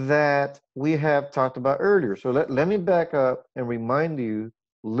that we have talked about earlier. So let me back up and remind you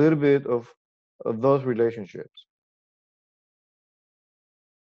a little bit of those relationships.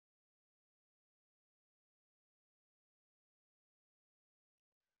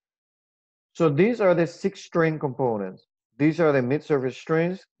 So these are the 6 strain components. These are the mid-surface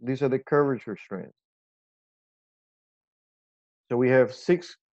strains. These are the curvature strains. So we have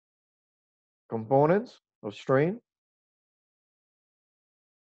 6 components of strain.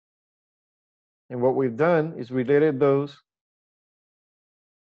 And what we've done is related those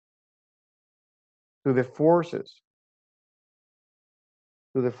to the forces,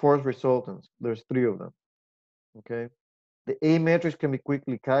 to the force resultants. There's 3 of them, okay? The A matrix can be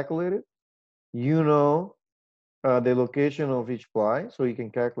quickly calculated. You know the location of each ply, so you can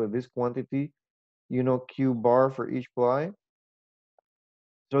calculate this quantity. You know Q bar for each ply.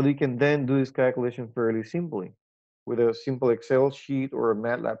 So you can then do this calculation fairly simply with a simple Excel sheet or a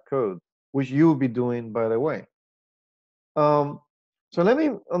MATLAB code, which you'll be doing, by the way. So let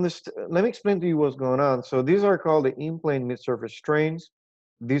me explain to you what's going on. So these are called the in-plane mid-surface strains.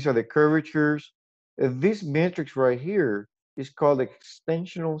 These are the curvatures. This matrix right here is called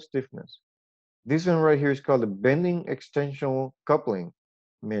extensional stiffness. This one right here is called the bending extensional coupling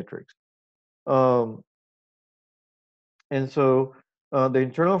matrix. And so the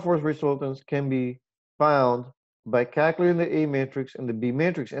internal force resultants can be found by calculating the A matrix and the B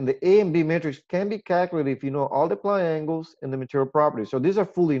matrix. And the A and B matrix can be calculated if you know all the ply angles and the material properties. So these are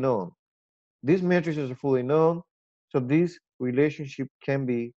fully known. These matrices are fully known. So this relationship can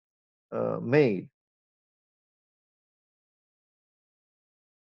be made.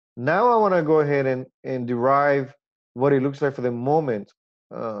 Now I want to go ahead and derive what it looks like for the moment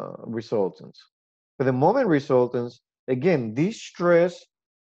resultants. For the moment resultants, again, this stress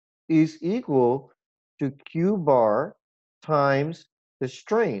is equal to Q bar times the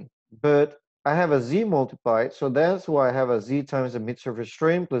strain. But I have a Z multiplied, so that's why I have a Z times the mid-surface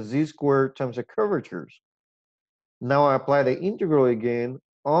strain plus Z squared times the curvatures. Now I apply the integral again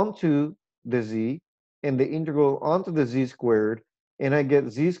onto the Z and the integral onto the Z squared, and I get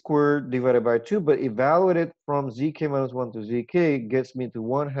Z squared divided by 2, but evaluated from ZK minus 1 to ZK gets me to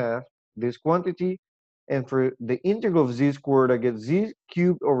 1/2 this quantity. And for the integral of Z squared, I get Z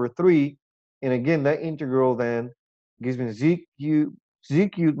cubed over 3. And again, that integral then gives me Z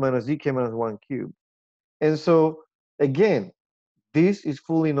cubed minus ZK minus 1 cubed. And so again, This is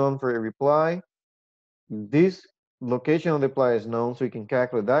fully known for every ply. This location of the ply is known, so you can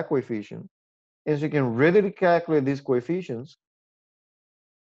calculate that coefficient. And so you can readily calculate these coefficients.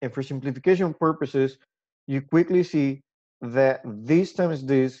 And for simplification purposes, you quickly see that this times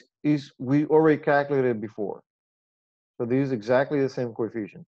this is, we already calculated before. So this is exactly the same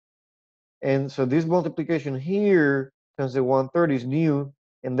coefficient. And so this multiplication here times the 1/3 is new,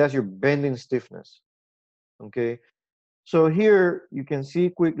 and that's your bending stiffness. Okay. So here you can see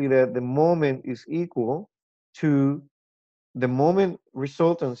quickly that the moment is equal to the moment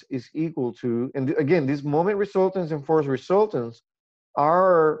resultants is equal to, and again, these moment resultants and force resultants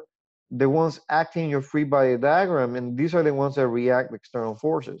are the ones acting in your free body diagram, and these are the ones that react to external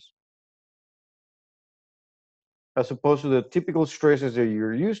forces, as opposed to the typical stresses that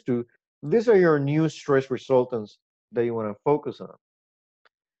you're used to. These are your new stress resultants that you want to focus on.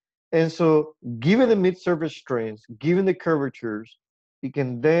 And so, given the mid-surface strains, given the curvatures, you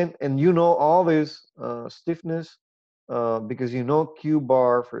can then, and you know all this stiffness, because you know Q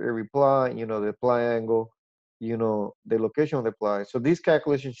bar for every ply, you know the ply angle, you know the location of the ply. So these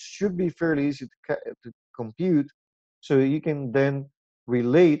calculations should be fairly easy to compute. So you can then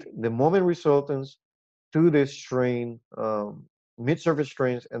relate the moment resultants to the strain, mid-surface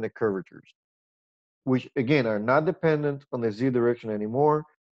strains and the curvatures, which again are not dependent on the z direction anymore.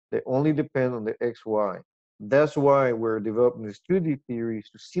 They only depend on the xy. That's why we're developing these 2D theories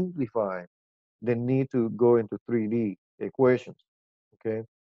to simplify the need to go into 3D equations. Okay.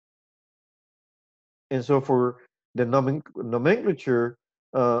 And so for the nomenclature,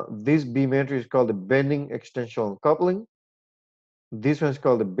 this beam entry is called the bending extensional coupling. This one is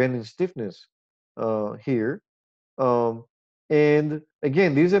called the bending stiffness here. Um, and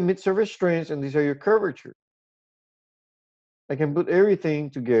again, these are mid-surface strains and these are your curvature. I can put everything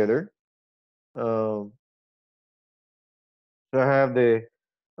together. Um, so I have the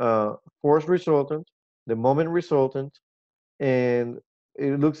force resultant, the moment resultant, and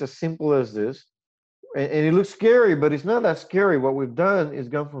it looks as simple as this. And it looks scary, but it's not that scary. What we've done is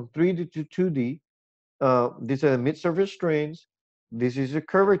gone from 3D to 2D. These are the mid-surface strains. This is the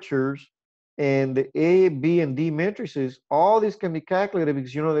curvatures. And the A, B, and D matrices, all these can be calculated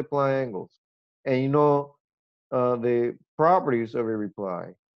because you know the ply angles. And you know the properties of every ply.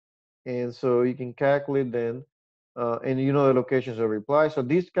 And so you can calculate then, and you know the locations of reply. So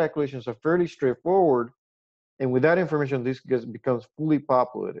these calculations are fairly straightforward, and with that information, becomes fully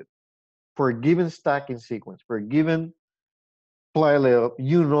populated. For a given stacking sequence, for a given ply layout,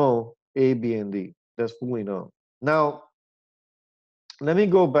 you know A, B, and D. That's fully known. Now, let me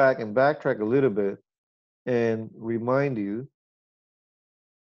go back and backtrack a little bit and remind you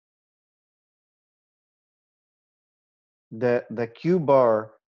that the Q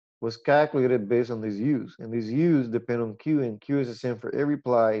bar was calculated based on these U's, and these U's depend on Q, and Q is the same for every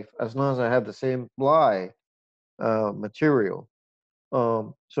ply as long as I have the same ply material.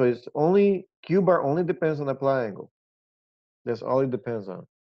 So it's only Q bar only depends on the ply angle. That's all it depends on.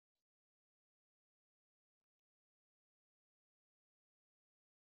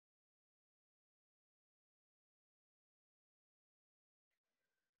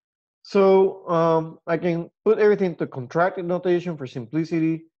 So I can put everything to contracted notation for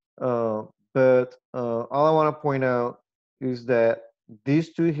simplicity, but all I want to point out is that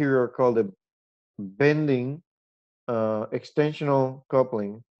these two here are called the bending extensional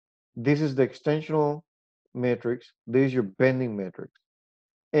coupling. This is the extensional matrix. This is your bending matrix.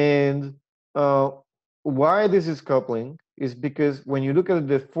 And uh, why this is coupling is because when you look at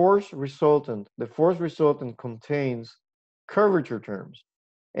the force resultant contains curvature terms.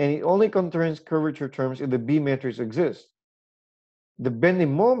 And it only contains curvature terms if the B matrix exists. The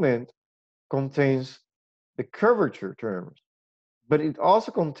bending moment contains the curvature terms, but it also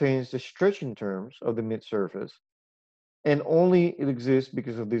contains the stretching terms of the mid-surface, and only it exists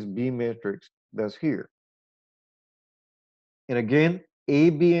because of this B matrix that's here. And again,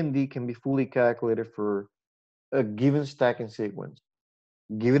 A, B, and D can be fully calculated for a given stacking sequence.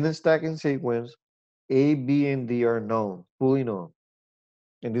 Given the stacking sequence, A, B, and D are known, fully known.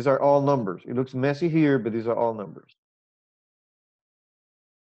 And these are all numbers. It looks messy here, but these are all numbers.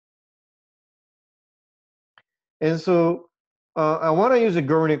 And so I want to use the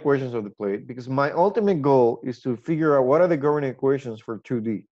governing equations of the plate because my ultimate goal is to figure out what are the governing equations for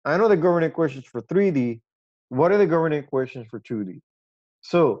 2D. I know the governing equations for 3D. What are the governing equations for 2D?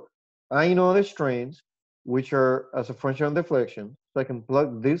 So I know the strains, which are as a function of deflection. So I can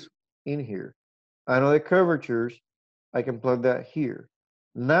plug this in here. I know the curvatures. I can plug that here.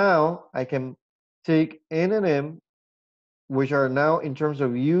 Now I can take N and M, which are now in terms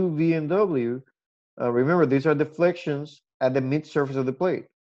of U, V, and W. Remember, these are deflections at the mid-surface of the plate.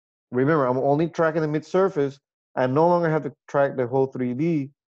 Remember, I'm only tracking the mid-surface. I no longer have to track the whole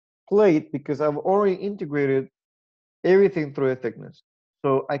 3D plate because I've already integrated everything through a thickness.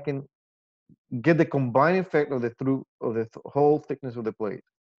 So I can get the combined effect of the whole thickness of the plate.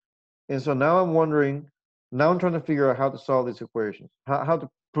 And so now I'm wondering, now I'm trying to figure out how to solve these equations, how to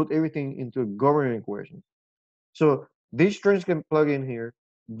put everything into a governing equation. So these strings can plug in here.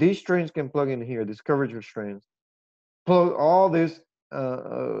 These strings can plug in here, these curvature strings. Plug all these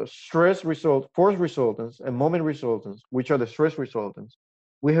force resultants and moment resultants, which are the stress resultants.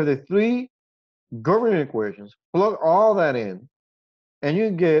 We have the three governing equations. Plug all that in, and you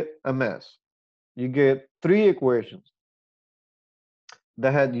get a mess. You get three equations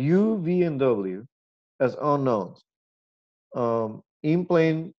that had u, v, and w as unknowns.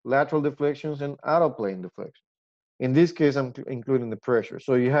 In-plane lateral deflections and out-of-plane deflections. In this case, I'm including the pressure.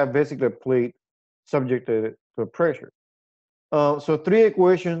 So you have basically a plate subjected to pressure. So three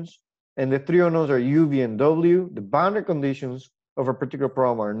equations, and the three unknowns are u, v, and w. The boundary conditions of a particular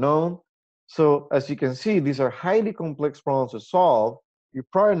problem are known. So as you can see, these are highly complex problems to solve. You're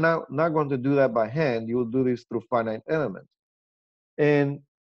probably not going to do that by hand. You will do this through finite elements. And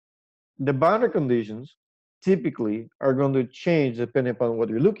the boundary conditions typically are going to change depending upon what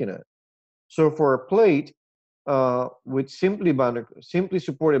you're looking at. So for a plate with simply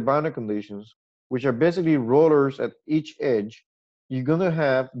supported boundary conditions, which are basically rollers at each edge, you're going to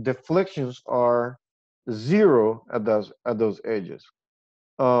have deflections are zero at those edges.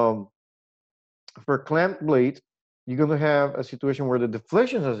 For clamped plate, you're going to have a situation where the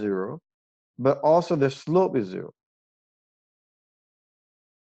deflections are zero, but also the slope is zero.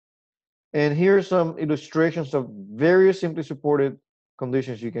 And here are some illustrations of various simply supported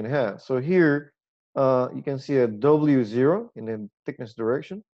conditions you can have. So here you can see a W0 in the thickness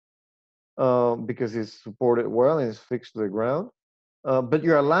direction because it's supported well and it's fixed to the ground. But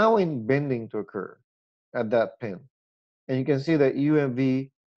you're allowing bending to occur at that pin. And you can see that U and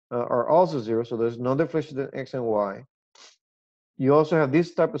V are also zero, so there's no deflection in X and Y. You also have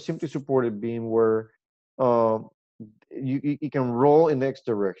this type of simply supported beam where you can roll in the X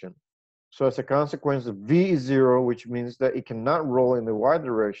direction. So as a consequence, V is zero, which means that it cannot roll in the Y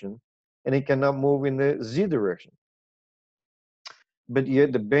direction, and it cannot move in the Z direction. But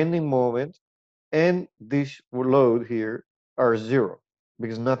yet the bending moment and this load here are zero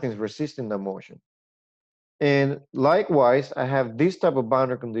because nothing's resisting that motion. And likewise, I have this type of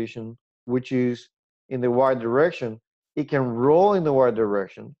boundary condition, which is in the Y direction. It can roll in the Y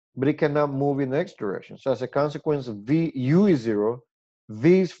direction, but it cannot move in the X direction. So as a consequence, U is zero,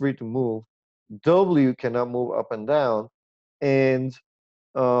 V is free to move, W cannot move up and down, and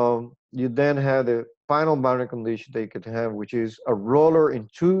you then have the final boundary condition that you could have, which is a roller in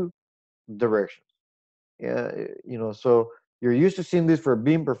two directions. So you're used to seeing this for a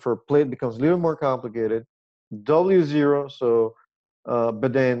beam, but for a plate becomes a little more complicated. W0, so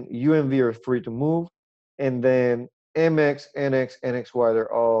but then U and V are free to move, and then MX, NX, NXY,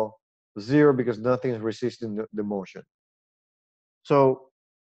 they're all zero because nothing is resisting the motion. So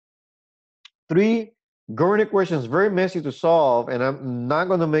three governing equations, very messy to solve, and I'm not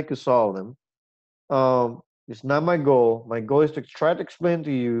going to make you solve them. It's not my goal. My goal is to try to explain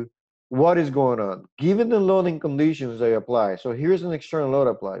to you what is going on, given the loading conditions they apply. So here's an external load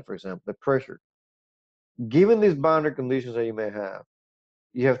applied, for example, the pressure. Given these boundary conditions that you may have,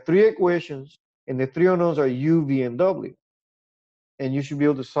 you have three equations, and the three unknowns are U, V, and W. And you should be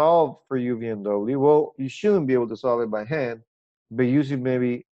able to solve for U, V, and W. Well, you shouldn't be able to solve it by hand, but using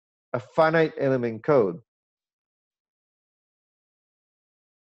maybe a finite element code.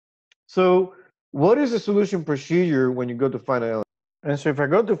 So what is the solution procedure when you go to finite elements? And so if I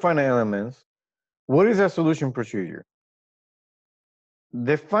go to finite elements, what is that solution procedure?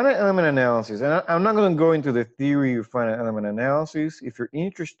 The finite element analysis, and I'm not going to go into the theory of finite element analysis. If you're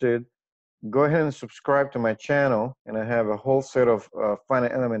interested, go ahead and subscribe to my channel, and I have a whole set of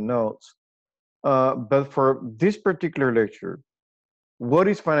finite element notes. But for this particular lecture, what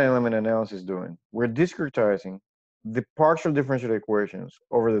is finite element analysis doing? We're discretizing the partial differential equations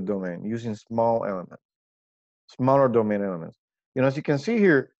over the domain using small elements, smaller domain elements. As you can see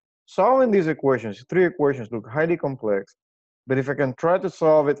here, solving these equations, three equations, look highly complex, but if I can try to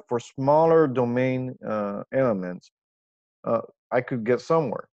solve it for smaller domain elements, I could get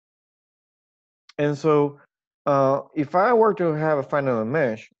somewhere. And so if I were to have a finite element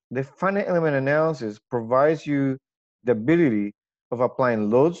mesh, the finite element analysis provides you the ability of applying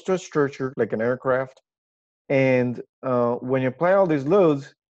loads to a structure like an aircraft. And when you apply all these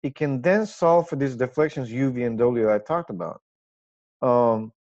loads, it can then solve for these deflections U, V, and W that I talked about.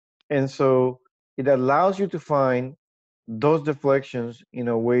 And so it allows you to find those deflections in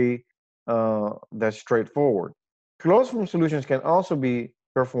a way that's straightforward. Closed form solutions can also be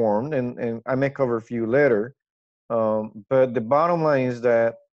performed, and I may cover a few later. But the bottom line is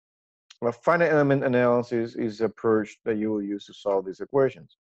that a finite element analysis is the approach that you will use to solve these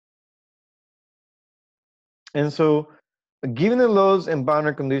equations. And so, given the loads and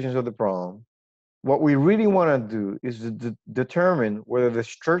boundary conditions of the problem, what we really want to do is to determine whether the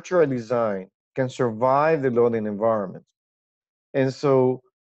structure I design can survive the loading environment. And so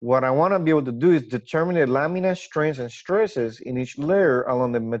what I want to be able to do is determine the laminar strains and stresses in each layer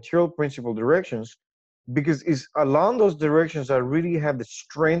along the material principal directions, because it's along those directions I really have the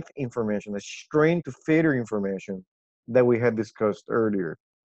strength information, the strain to failure information that we had discussed earlier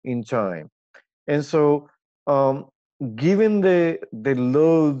in time. And so given the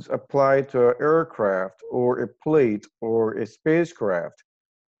loads applied to an aircraft or a plate or a spacecraft,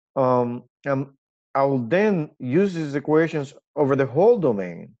 um, um, I will then use these equations over the whole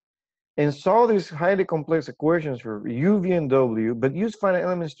domain and solve these highly complex equations for U, V, and W, but use finite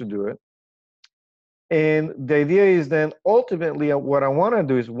elements to do it. And the idea is then ultimately what I want to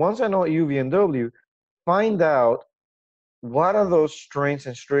do is once I know U, V, and W, find out what are those strains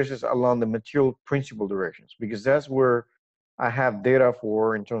and stresses along the material principal directions, because that's where I have data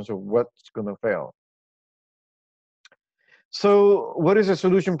for in terms of what's going to fail. So what is the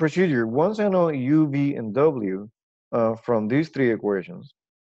solution procedure? Once I know U, V, and W from these three equations,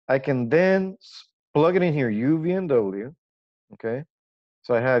 I can then plug it in here, U, V, and W, okay?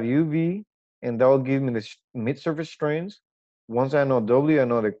 So I have U, V, and that will give me the mid-surface strains. Once I know W, I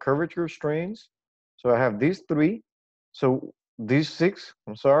know the curvature strains. So I have these three. So these six,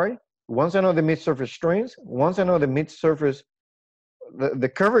 I'm sorry. Once I know the mid-surface strains, once I know the mid-surface, the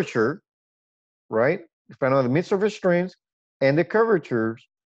curvature, right? If I know the mid-surface strains and the curvatures,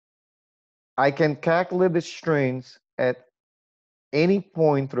 I can calculate the strains at any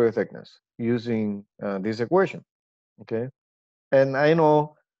point through a thickness using this equation, okay? And I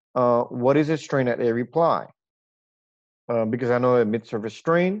know what is the strain at every ply because I know the mid-surface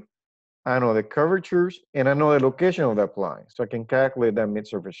strain, I know the curvatures, and I know the location of that ply, so I can calculate that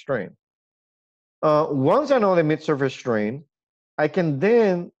mid-surface strain. Once I know the mid-surface strain, I can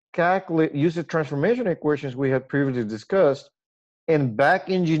then calculate, use the transformation equations we had previously discussed, and back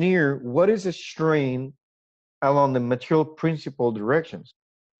engineer what is the strain along the material principal directions,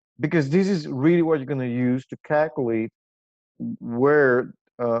 because this is really what you're going to use to calculate where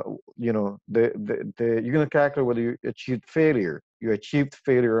you know you're going to calculate whether you achieved failure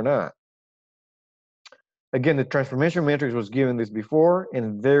or not. Again, the transformation matrix was given this before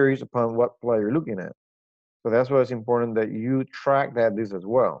and varies upon what ply you're looking at. So that's why it's important that you track this as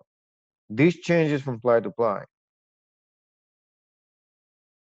well. These changes from ply to ply.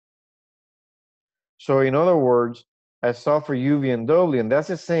 So in other words, I solve for UV and W, and that's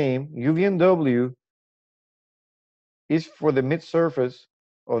the same. UV and W is for the mid-surface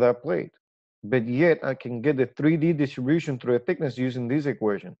of that plate. But yet I can get the 3D distribution through a thickness using this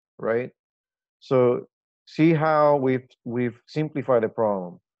equation, right? So see how we've simplified the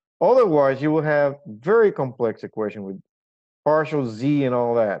problem. Otherwise, you will have very complex equation with partial Z and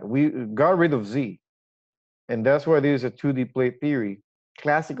all that. We got rid of Z. And that's why this is a 2D plate theory,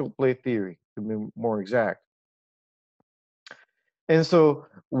 classical plate theory, to be more exact. And so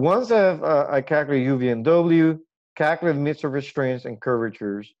once I calculate UV and W, calculate mid-surface strains and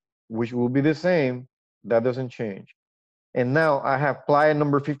curvatures, which will be the same, that doesn't change. And now I have ply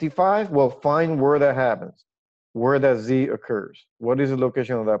number 55. Well, find where that happens, where that Z occurs. What is the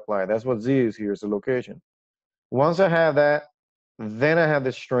location of that ply? That's what Z is here, is the location. Once I have that, then I have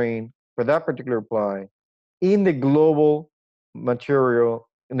the strain for that particular ply in the global material,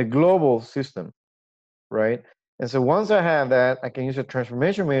 in the global system, right? And so once I have that, I can use a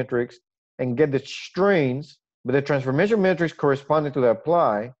transformation matrix and get the strains, but the transformation matrix corresponding to that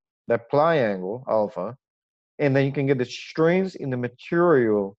ply angle, alpha, and then you can get the strains in the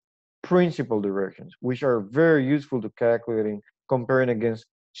material principal directions, which are very useful to calculating, comparing against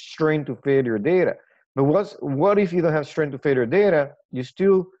strain to failure data. But what if you don't have strain to failure data? You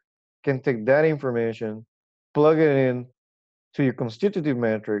still can take that information, plug it in to your constitutive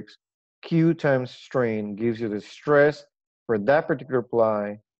matrix. Q times strain gives you the stress for that particular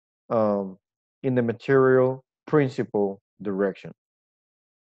ply in the material principal direction.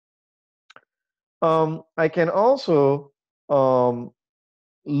 I can also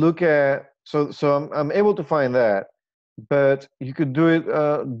look at, so I'm able to find that, but you could do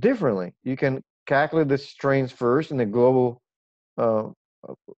it differently. You can calculate the strains first uh,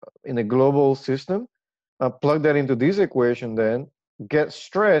 in the global system, plug that into this equation, then get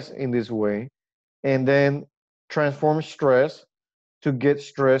stress in this way, and then transform stress to get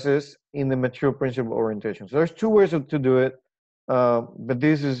stresses in the material principle orientation. So there's two ways to do it, but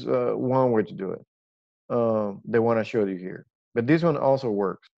this is one way to do it. They want to show you here, but this one also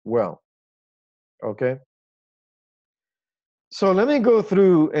works well. Okay. So let me go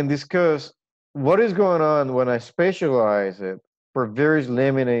through and discuss what is going on when I specialize it for various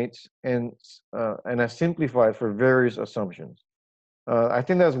laminates and I simplify it for various assumptions. I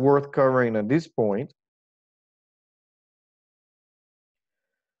think that's worth covering at this point.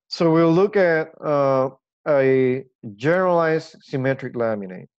 So we'll look at a generalized symmetric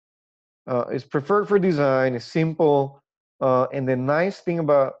laminate. It's preferred for design, it's simple, and the nice thing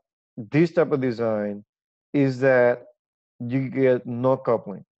about this type of design is that you get no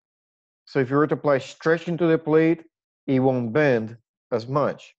coupling. So if you were to apply stretch into the plate, it won't bend as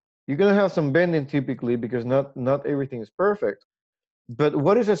much. You're gonna have some bending typically because not everything is perfect. But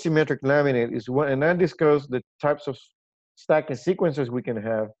what is a symmetric laminate is what, and I discussed the types of stacking sequences we can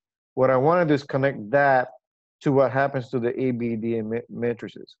have. What I want to do is connect that to what happens to the ABD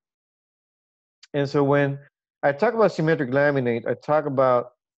matrices. And so when I talk about symmetric laminate, I talk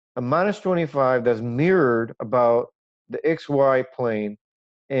about a -25 that's mirrored about the XY plane,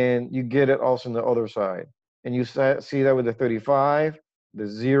 and you get it also on the other side. And you see that with the 35, the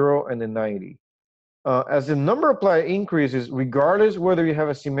 0, and the 90. As the number applied increases, regardless whether you have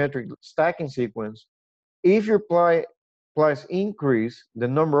a symmetric stacking sequence, if your plies increase, the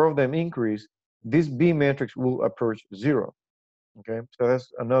number of them increase, this B matrix will approach 0. Okay, so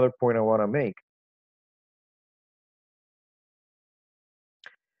that's another point I want to make.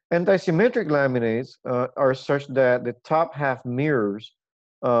 Antisymmetric laminates are such that the top half mirrors,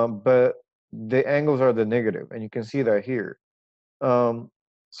 but the angles are the negative, and you can see that here.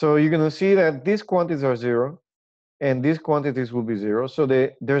 So you're going to see that these quantities are 0, and these quantities will be 0. So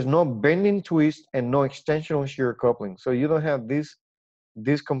there's no bending twist and no extensional shear coupling. So you don't have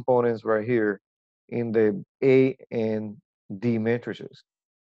these components right here in the A and D matrices.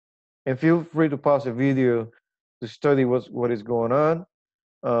 And feel free to pause the video to study what is going on.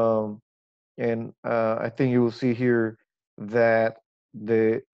 And I think you will see here that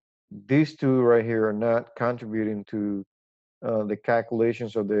these two right here are not contributing to the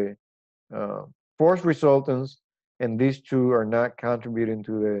calculations of the force resultants, and these two are not contributing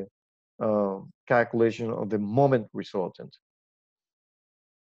to the calculation of the moment resultant.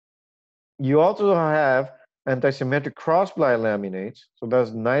 You also have antisymmetric cross-ply laminates, so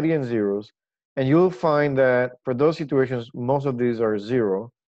that's 90 and zeros, and you'll find that for those situations, most of these are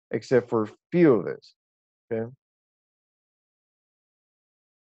 0, except for a few of these. Okay.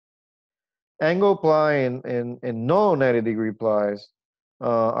 Angle ply and no 90-degree plies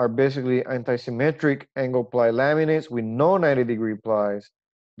are basically antisymmetric angle ply laminates with no 90-degree plies.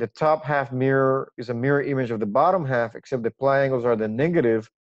 The top half mirror is a mirror image of the bottom half, except the ply angles are the negative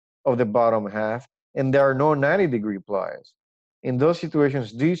of the bottom half, and there are no 90-degree plies. In those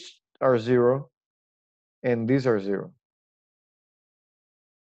situations, these are 0, and these are 0.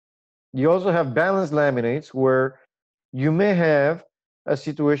 You also have balanced laminates where you may have a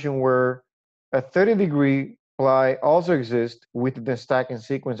situation where a 30-degree ply also exists with the stacking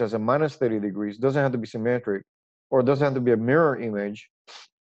sequence as a -30 degrees. Doesn't have to be symmetric, or doesn't have to be a mirror image.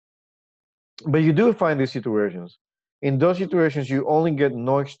 But you do find these situations. In those situations, you only get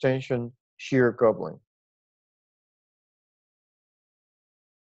no extension shear coupling.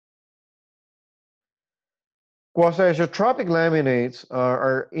 Quasi-isotropic laminates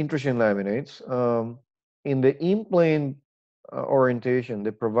are interesting laminates. In the in-plane orientation,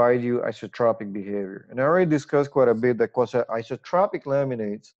 they provide you isotropic behavior. And I already discussed quite a bit that quasi-isotropic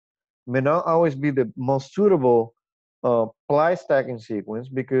laminates may not always be the most suitable ply stacking sequence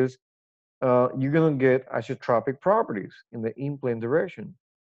because you're going to get isotropic properties in the in-plane direction.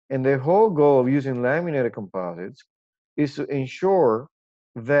 And the whole goal of using laminated composites is to ensure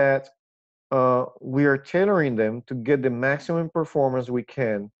that we are tailoring them to get the maximum performance we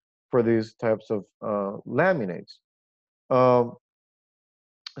can for these types of laminates.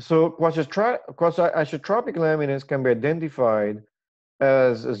 So quasi-isotropic laminates can be identified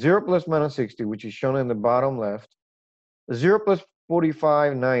as 0 plus -60, which is shown in the bottom left, 0 plus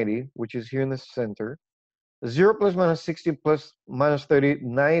 45, 90, which is here in the center, 0 plus -60 plus -30,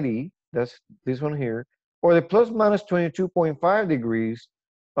 90, that's this one here, or the plus -22.5 degrees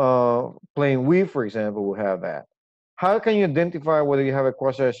plane weave, for example, will have that. How can you identify whether you have a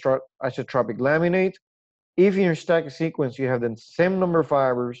quasi-isotropic laminate? If in your stack sequence you have the same number of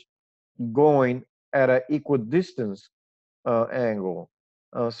fibers going at an equidistance angle.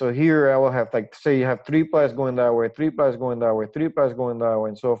 So here I will have, like, say you have 3 plies going that way, 3 plies going that way, 3 plies going that way,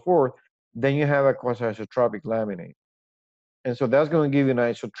 and so forth. then you have a quasi-isotropic laminate. And so that's going to give you an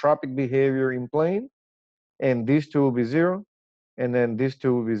isotropic behavior in plane, and these two will be 0, and then these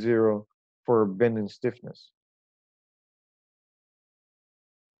two will be 0 for bending stiffness.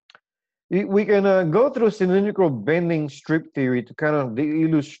 We can go through cylindrical bending strip theory to kind of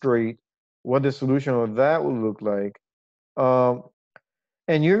illustrate what the solution of that would look like. Um,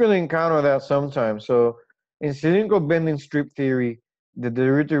 and you're going to encounter that sometimes. So in cylindrical bending strip theory, the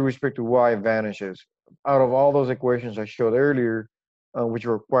derivative with respect to y vanishes. Out of all those equations I showed earlier, which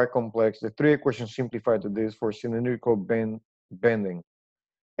were quite complex, the 3 equations simplify to this for cylindrical bending.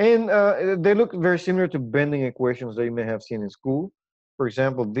 And they look very similar to bending equations that you may have seen in school. For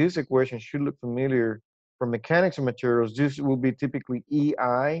example, this equation should look familiar from mechanics of materials. This will be typically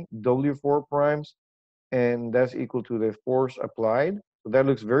EI, W4 primes, and that's equal to the force applied. So that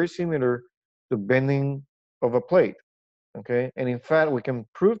looks very similar to bending of a plate, okay? And in fact, we can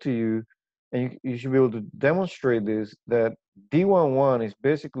prove to you, and you should be able to demonstrate this, that D11 is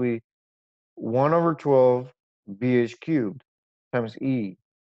basically 1 over 12 BH cubed times E.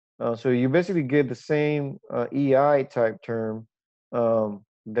 So you basically get the same EI type term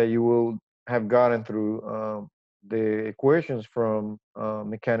that you will have gotten through the equations from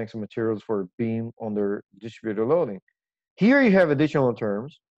mechanics of materials for beam under distributed loading. Here you have additional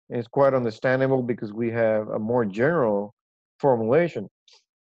terms, and it's quite understandable because we have a more general formulation.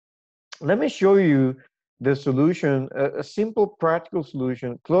 Let me show you the solution, a simple practical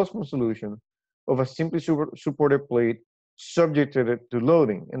solution, closed form solution of a simply supported plate subjected to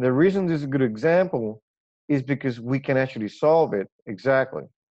loading. And the reason this is a good example is because we can actually solve it exactly.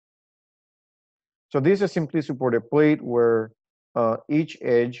 So this is a simply supported plate where each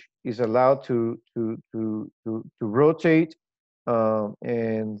edge is allowed to rotate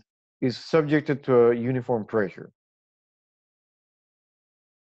and is subjected to a uniform pressure.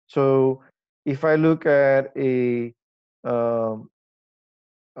 So if I look at um,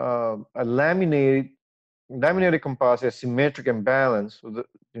 a laminated composite, symmetric and balanced, so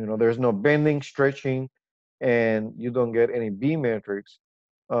there's no bending, stretching, and you don't get any B matrix,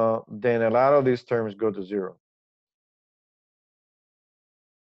 then a lot of these terms go to 0.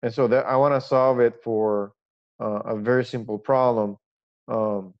 And so that I want to solve it for a very simple problem,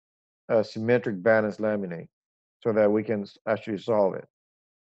 a symmetric balanced laminate, so that we can actually solve it.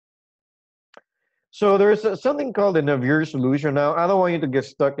 So there's something called the Navier solution. Now, I don't want you to get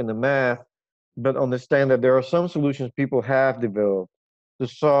stuck in the math, but understand that there are some solutions people have developed to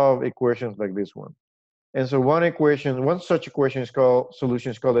solve equations like this one. And so one such equation is called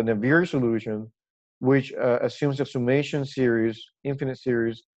the Navier solution, which assumes a summation series, infinite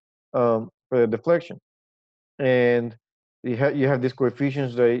series for the deflection. And you have these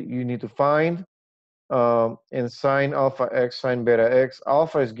coefficients that you need to find. And sine alpha x, sine beta x.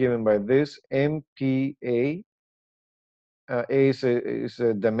 Alpha is given by this MPA. A is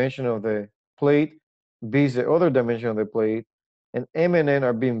a dimension of the plate. B is the other dimension of the plate. And M and N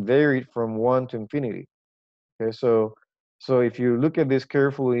are being varied from 1 to infinity. Okay, so if you look at this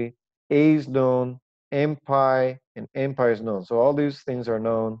carefully, A is known, M pi, and M pi is known. So all these things are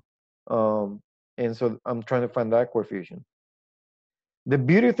known. And so I'm trying to find that coefficient. The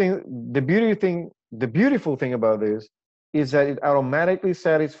beautiful thing about this is that it automatically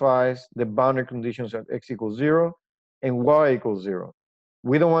satisfies the boundary conditions at x equals 0 and y equals 0.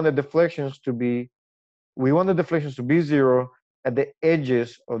 We don't want the deflections to be, we want the deflections to be 0 at the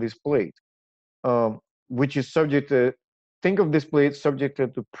edges of this plate, which is subjected, think of this plate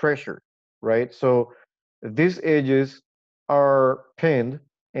subjected to pressure, right? So these edges are pinned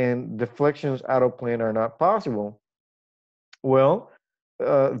and deflections out of plane are not possible. Well,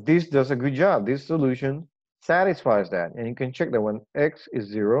 this does a good job. This solution satisfies that. And you can check that when x is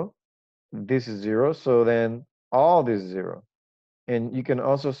 0, this is 0, so then all this is 0. And you can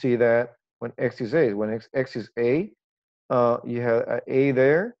also see that when x is a, when x is a, you have a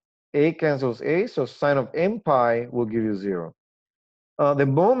there. A cancels a, so sine of m pi will give you 0. The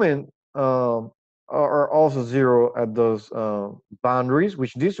moment are also 0 at those boundaries,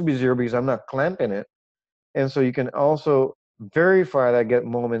 which this would be 0 because I'm not clamping it. And so you can also verify that I get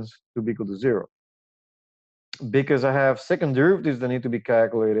moments to be equal to 0. Because I have second derivatives that need to be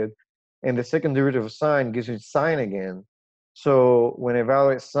calculated, and the second derivative of sine gives me sine again. So when I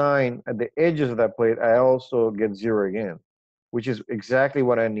evaluate sine at the edges of that plate, I also get 0 again, which is exactly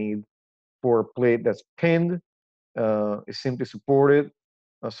what I need for a plate that's pinned, is simply supported.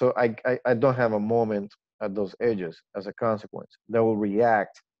 So I don't have a moment at those edges as a consequence that will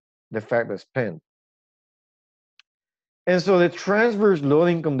react the fact that it's pinned. And so the transverse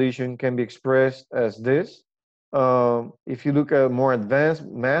loading condition can be expressed as this. If you look at a more advanced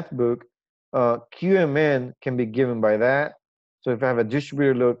math book, QMN can be given by that. So if I have a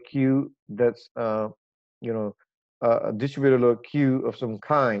distributed load Q that's, you know, a distributed load Q of some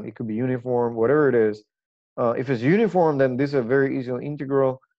kind, it could be uniform, whatever it is. If it's uniform, then this is a very easy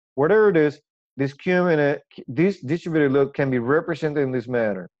integral. Whatever it is, this QMN, this distributed load can be represented in this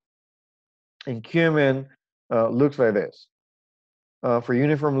manner. And QMN looks like this. For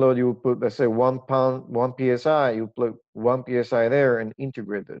uniform load, you would put, let's say, 1 pound, 1 psi. You put 1 psi there and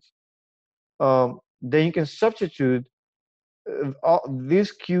integrate this. Then you can substitute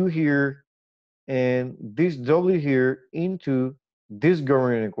this Q here and this W here into this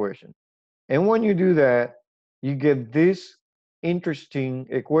governing equation. And when you do that, you get this interesting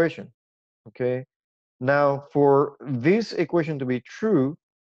equation. Okay. Now, for this equation to be true,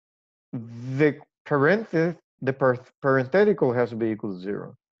 the parenthetical has to be equal to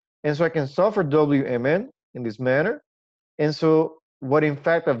 0. And so I can solve for Wmn in this manner. And so what in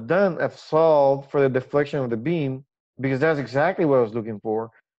fact I've done, I've solved for the deflection of the beam, because that's exactly what I was looking for,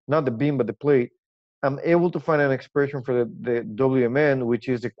 not the beam, but the plate. I'm able to find an expression for the Wmn, which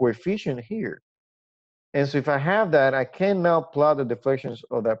is the coefficient here. And so if I have that, I can now plot the deflections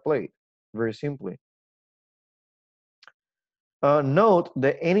of that plate very simply. Note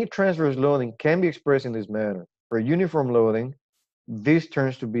that any transverse loading can be expressed in this manner. For uniform loading, this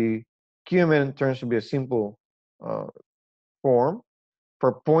turns to be, QMN turns to be a simple form.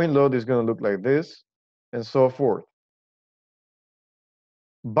 For point load, it's going to look like this, and so forth.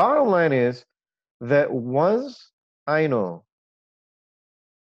 Bottom line is that once I know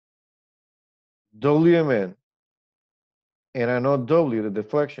Wmn, and I know W, the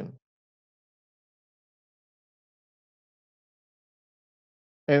deflection,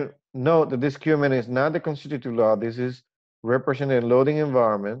 and note that this QMN is not the constitutive law, this is represented loading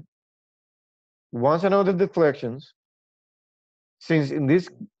environment. Once I know the deflections, since in this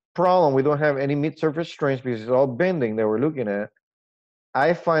problem we don't have any mid-surface strains because it's all bending that we're looking at,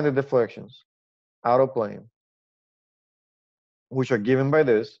 I find the deflections out of plane, which are given by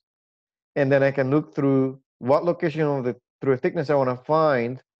this, and then I can look through what location of the through a thickness I want to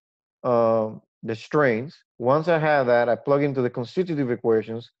find the strains. Once I have that, I plug into the constitutive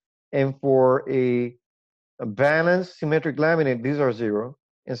equations, and for a balanced symmetric laminate, these are 0,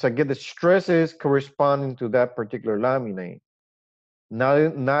 and so I get the stresses corresponding to that particular laminate.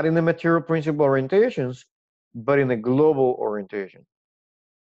 Not in the material principle orientations, but in the global orientation.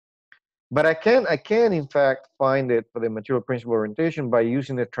 But I can in fact find it for the material principle orientation by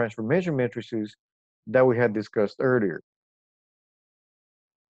using the transformation matrices that we had discussed earlier.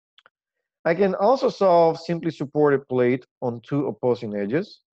 I can also solve simply supported plate on two opposing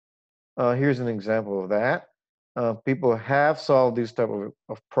edges. Here's an example of that. People have solved this type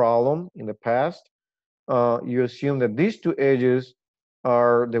of problem in the past. You assume that these two edges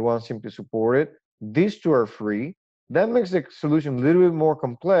are the ones simply supported. These two are free. That makes the solution a little bit more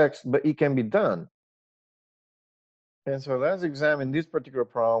complex, but it can be done. And so let's examine this particular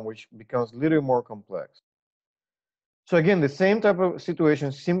problem, which becomes a little more complex. So again, the same type of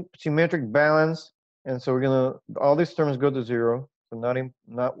situation, symmetric balance, and so we're gonna, all these terms go to 0. So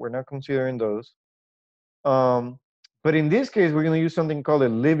we're not considering those. But in this case, we're gonna use something called a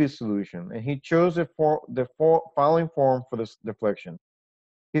Levy solution, and he chose the following form for this deflection.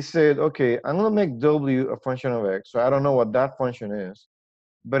 He said, okay, I'm gonna make W a function of X, so I don't know what that function is.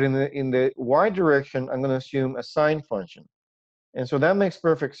 But in the Y direction, I'm gonna assume a sine function. And so that makes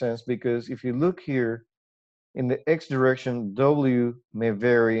perfect sense, because if you look here, in the X direction, W may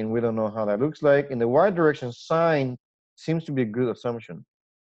vary, and we don't know how that looks like. In the Y direction, sine seems to be a good assumption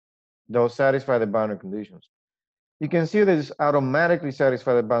that will satisfy the boundary conditions. You can see that it's automatically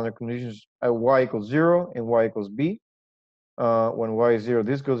satisfy the boundary conditions at Y equals 0 and Y equals B. When Y is 0,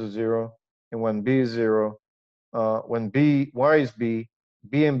 this goes to 0, and when B is 0, when Y is B,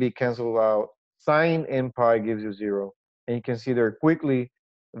 B and B cancel out. Sine n pi gives you 0, and you can see there quickly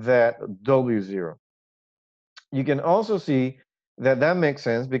that W is 0. You can also see that that makes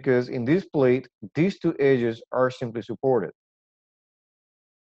sense, because in this plate, these two edges are simply supported.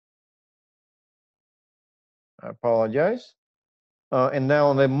 I apologize. And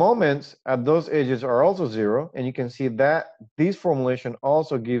now the moments at those edges are also 0, and you can see that this formulation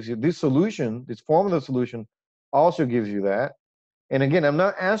also gives you this solution, this form of the solution also gives you that. And again, I'm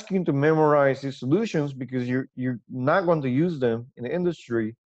not asking you to memorize these solutions, because you're not going to use them in the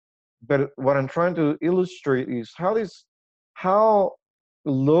industry. But what I'm trying to illustrate is how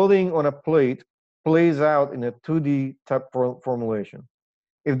loading on a plate plays out in a 2D type formulation.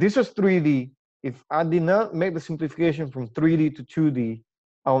 If this was 3D, if I did not make the simplification from 3D to 2D,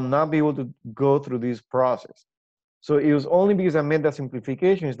 I will not be able to go through this process. So it was only because I made that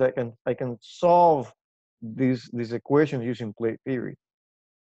simplification is that I can solve these equations using plate theory.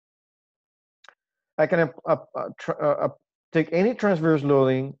 I can take any transverse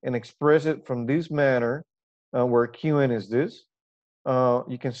loading and express it from this manner, where Qn is this.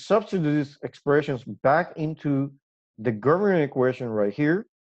 You can substitute these expressions back into the governing equation right here.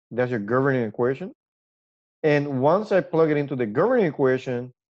 That's your governing equation. And once I plug it into the governing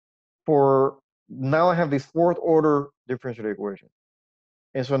equation, for now I have this fourth order differential equation.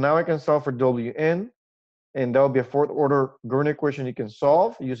 And so now I can solve for Wn, and that will be a fourth order governing equation you can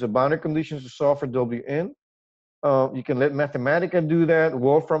solve. Use the boundary conditions to solve for Wn. You can let Mathematica do that,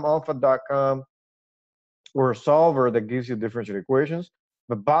 wolframalpha.com, or a solver that gives you differential equations.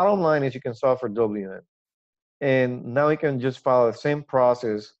 But bottom line is you can solve for Wn. And now you can just follow the same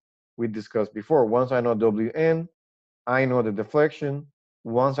process we discussed before. Once I know Wn, I know the deflection.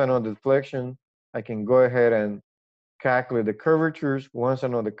 Once I know the deflection, I can go ahead and calculate the curvatures. Once I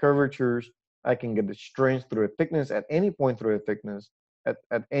know the curvatures, I can get the strains through a thickness at any point through a thickness at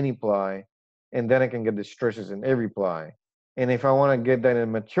any ply. And then I can get the stresses in every ply. And if I want to get that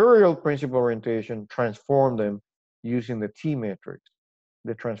in material principal orientation, transform them using the T matrix,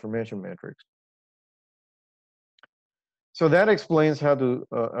 the transformation matrix. So that explains how to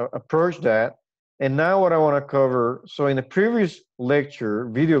approach that. And now what I want to cover, so in the previous lecture,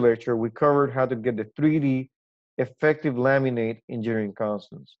 video lecture, we covered how to get the 3D effective laminate engineering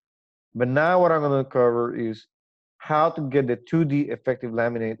constants. But now what I'm going to cover is how to get the 2D effective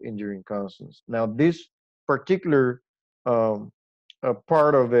laminate engineering constants. Now this particular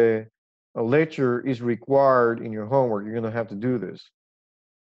part of the lecture is required in your homework. You're going to have to do this.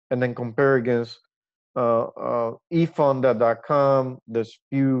 And then compare against efonda.com. There's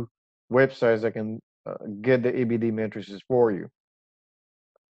few websites that can get the ABD matrices for you.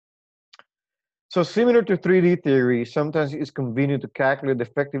 So similar to 3D theory, sometimes it's convenient to calculate the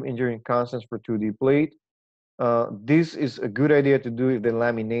effective engineering constants for 2D plate. This is a good idea to do if the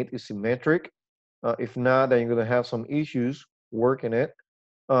laminate is symmetric. If not, then you're going to have some issues working it.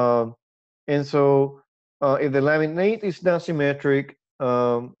 And so if the laminate is not symmetric,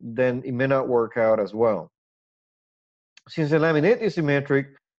 then it may not work out as well. Since the laminate is symmetric,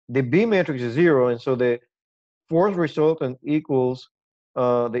 the B matrix is 0, and so the force resultant equals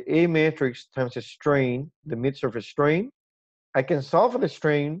the A matrix times the strain, the mid-surface strain. I can solve for the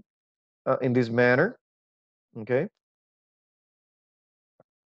strain in this manner, okay?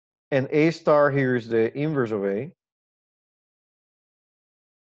 And A star here is the inverse of A.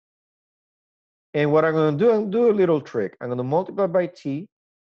 And what I'm going to do, I'm going to do a little trick. I'm going to multiply by T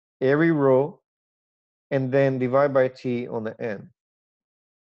every row, and then divide by T on the end.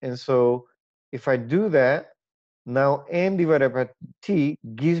 And so if I do that, now N divided by T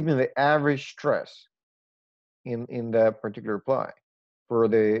gives me the average stress in that particular ply for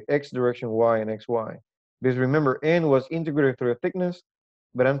the X direction, Y, and XY. Because remember, N was integrated through a thickness,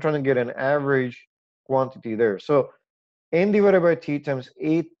 but I'm trying to get an average quantity there. So N divided by T times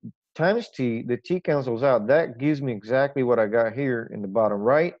 8 times T, the T cancels out. That gives me exactly what I got here in the bottom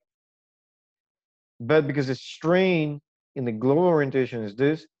right. But because the strain in the global orientation is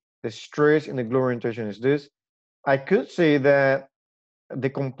this, the stress in the global orientation is this, I could say that the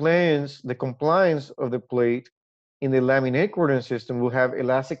compliance of the plate in the laminate coordinate system will have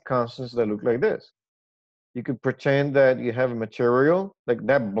elastic constants that look like this. You could pretend that you have a material, like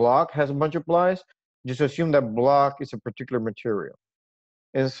that block has a bunch of plies. Just assume that block is a particular material.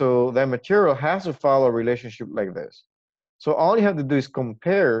 And so that material has to follow a relationship like this. So all you have to do is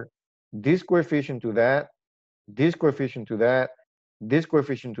compare this coefficient to that, this coefficient to that, this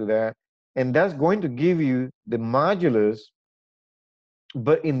coefficient to that, and that's going to give you the modulus,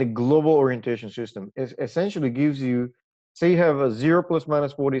 but in the global orientation system. It essentially gives you, say you have a 0 plus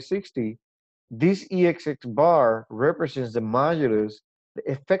minus 40, 60, this EXX bar represents the modulus, the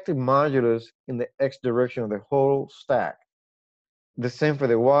effective modulus in the X direction of the whole stack. The same for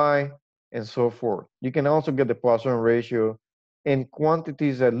the Y, and so forth. You can also get the Poisson ratio and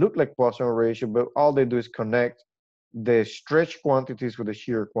quantities that look like Poisson ratio, but all they do is connect the stretch quantities with the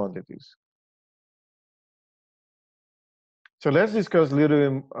shear quantities. So let's discuss a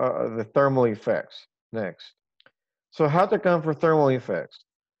little the thermal effects next. So how to account for thermal effects?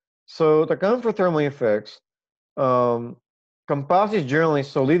 So to account for thermal effects, composites generally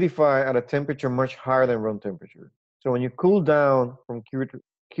solidify at a temperature much higher than room temperature. So when you cool down from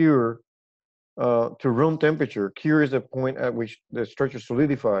cure to room temperature, cure is the point at which the structure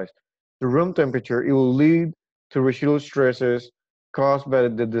solidifies. To room temperature, it will lead to residual stresses caused by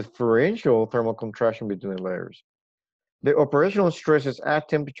the differential thermal contraction between the layers. the operational stresses at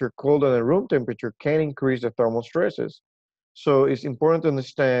temperature colder than room temperature can increase the thermal stresses. So it's important to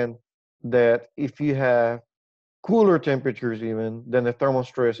understand that if you have cooler temperatures even, then the thermal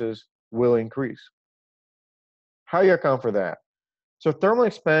stresses will increase. How do you account for that? So thermal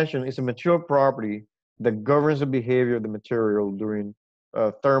expansion is a material property that governs the behavior of the material during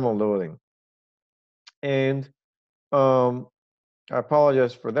thermal loading. And I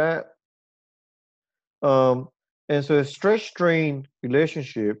apologize for that. Um, and so the stress-strain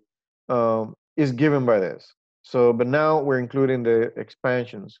relationship is given by this. So, but now we're including the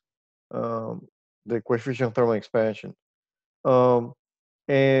expansions, um, the coefficient of thermal expansion. Um,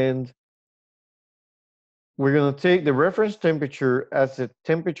 and we're going to take the reference temperature as the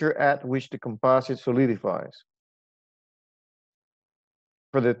temperature at which the composite solidifies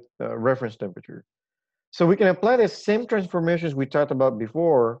for the reference temperature. So we can apply the same transformations we talked about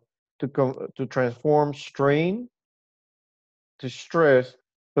before to transform strain to stress,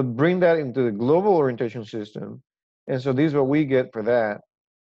 but bring that into the global orientation system. And so this is what we get for that.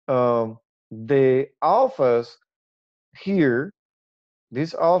 The alphas here,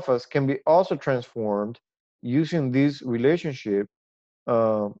 these alphas can be also transformed using this relationship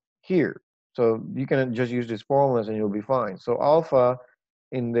here. So you can just use these formulas and you'll be fine. So alpha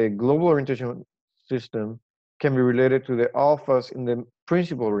in the global orientation system can be related to the alphas in the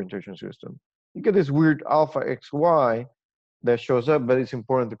principal orientation system. You get this weird alpha xy that shows up, but it's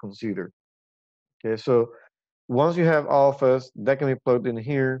important to consider. Okay, so once you have alphas, that can be plugged in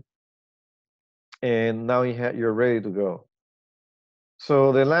here, and now you're ready to go.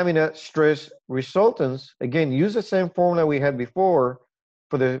 So the laminar stress resultants, again, use the same formula we had before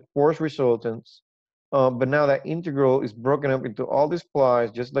for the force resultants, but now that integral is broken up into all these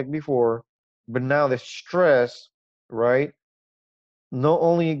plies, just like before, but now the stress, right? Not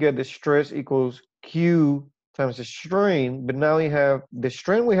only you get the stress equals Q times the strain, but now you have the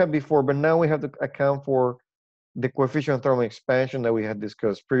strain we had before, but now we have to account for the coefficient of thermal expansion that we had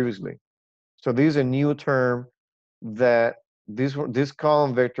discussed previously. So this is a new term that this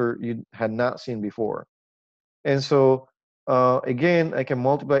column vector you had not seen before. And so again, I can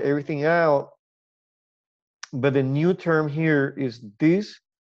multiply everything out, but the new term here is this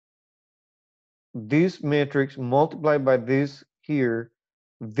matrix multiplied by this here.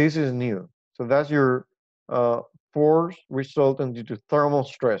 This is new. So that's your force resultant due to thermal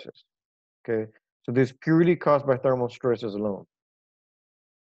stresses. Okay, so this purely caused by thermal stresses alone.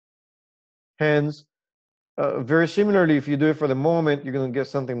 Hence, very similarly, if you do it for the moment, you're going to get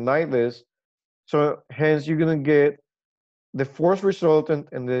something like this. So hence, you're going to get the force resultant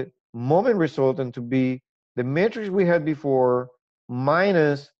and the moment resultant to be the matrix we had before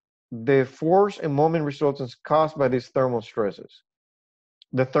minus the force and moment resultants caused by these thermal stresses,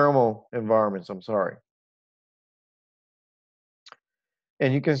 the thermal environments, I'm sorry.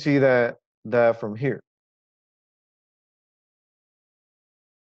 And you can see that from here.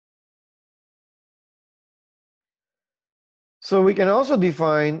 So we can also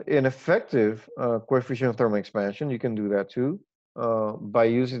define an effective coefficient of thermal expansion. You can do that too by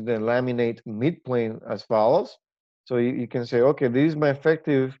using the laminate midplane as follows. So you can say, okay, this is my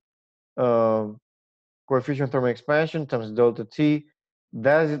effective coefficient of thermal expansion times delta T.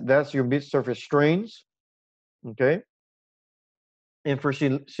 That's your mid surface strains, okay? And for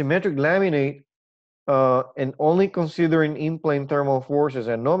symmetric laminate, and only considering in-plane thermal forces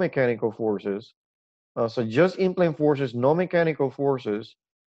and no mechanical forces, so just in-plane forces, no mechanical forces,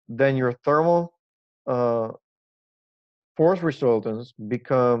 then your thermal force resultants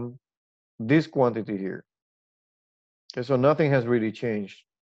become this quantity here. Okay, so nothing has really changed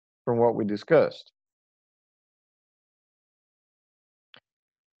from what we discussed.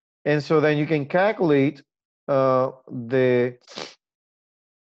 And so then you can calculate you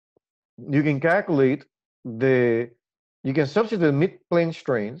can substitute mid-plane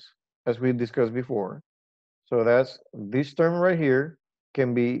strains as we discussed before. So that's this term right here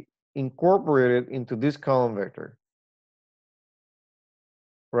can be incorporated into this column vector,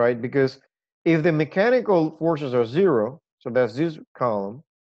 right? Because if the mechanical forces are zero, so that's this column,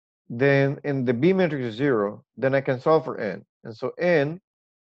 then and the B matrix is zero, then I can solve for n. And so n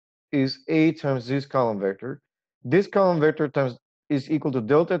is A times this column vector. This column vector times is equal to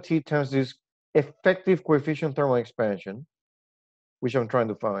delta T times this effective coefficient thermal expansion, which I'm trying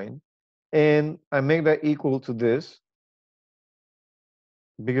to find. And I make that equal to this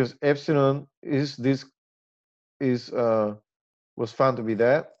because epsilon is this is was found to be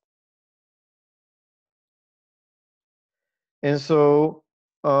that. And so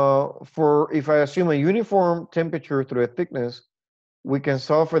for if I assume a uniform temperature through a thickness, we can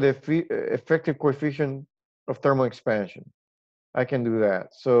solve for the effective coefficient of thermal expansion. I can do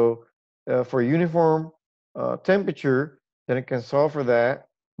that. So for uniform temperature, then I can solve for that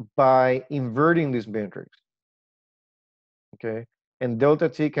by inverting this matrix, okay? And delta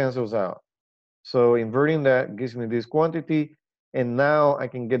T cancels out. So inverting that gives me this quantity, and now I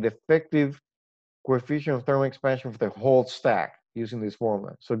can get the effective coefficient of thermal expansion for the whole stack using this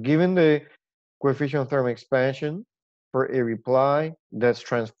formula. So given the coefficient of thermal expansion for a reply that's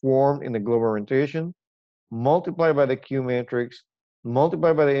transformed in the global orientation, multiplied by the Q matrix,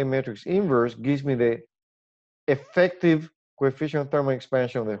 multiplied by the A matrix inverse, gives me the effective coefficient of thermal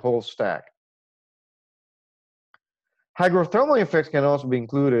expansion of the whole stack. Hygrothermal effects can also be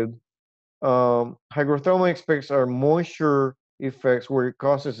included. Hygrothermal effects are moisture effects where it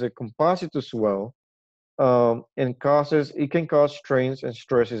causes a composite to swell, and it can cause strains and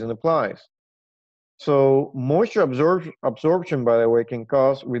stresses in the plies. So moisture absorption, by the way, can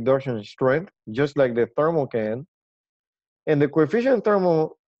cause reduction in strength, just like the thermal can. And the coefficient of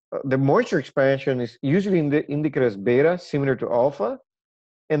thermal, the moisture expansion is usually indicated as beta, similar to alpha.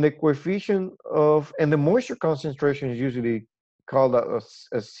 And the coefficient of, and the moisture concentration is usually called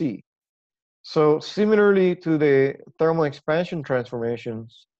as C. So similarly to the thermal expansion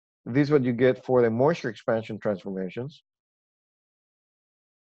transformations, this is what you get for the moisture expansion transformations.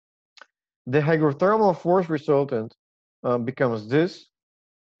 The hygrothermal force resultant becomes this.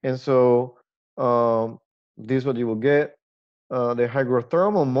 And so this is what you will get. The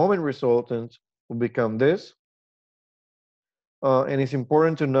hygrothermal moment resultant will become this. And it's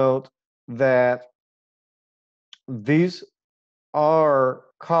important to note that these are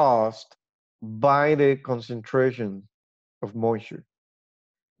caused by the concentration of moisture.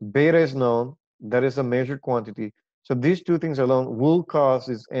 Beta is known, that is a measured quantity. So these two things alone will cause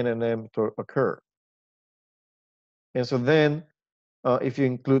this N and M to occur. And so then, if you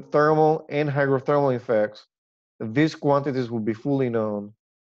include thermal and hygrothermal effects, these quantities will be fully known.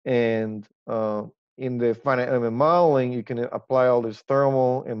 And in the finite element modeling, you can apply all these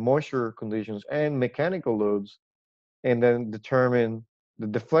thermal and moisture conditions and mechanical loads, and then determine the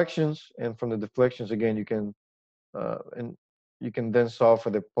deflections. And from the deflections, again, you can then solve for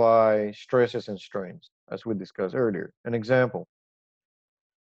the ply stresses and strains, as we discussed earlier. An example.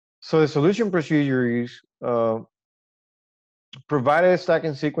 So the solution procedure is provided a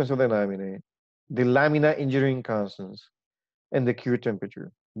stacking sequence of the laminate, the lamina engineering constants, and the cure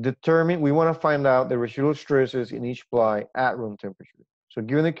temperature. We want to find out the residual stresses in each ply at room temperature. So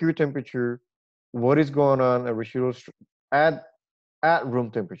given the cure temperature, what is going on at residual at room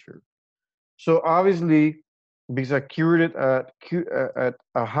temperature? So obviously, because I cured it at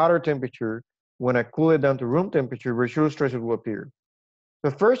a hotter temperature, when I cool it down to room temperature, residual stresses will appear.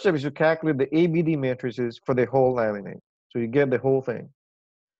 The first step is to calculate the ABD matrices for the whole laminate. So you get the whole thing.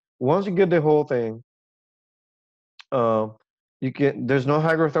 Once you get the whole thing, there's no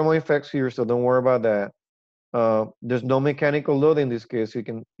hygrothermal effects here, so don't worry about that. There's no mechanical load in this case, so you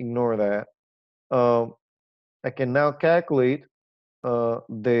can ignore that. I can now calculate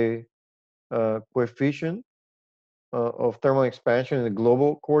the coefficient of thermal expansion in the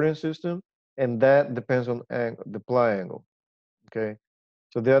global coordinate system, and that depends on the ply angle. Okay,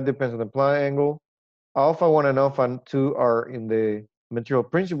 so that depends on the ply angle. Alpha 1 and alpha 2 are in the material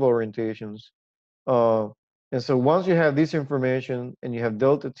principal orientations. And so once you have this information and you have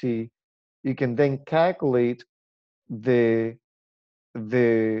delta T, you can then calculate the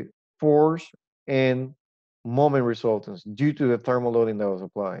force and moment resultants due to the thermal loading that was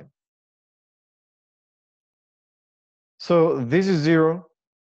applied. So this is 0,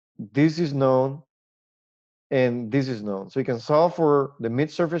 this is known, and this is known. So you can solve for the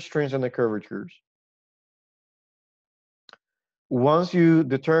mid-surface strains and the curvatures. Once you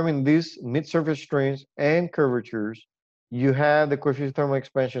determine these mid-surface strains and curvatures, you have the coefficient of thermal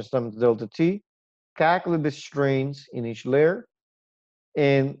expansion times delta T, calculate the strains in each layer,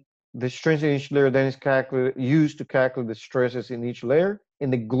 and the strains in each layer then is used to calculate the stresses in each layer in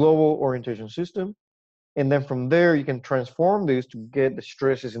the global orientation system. And then from there, you can transform this to get the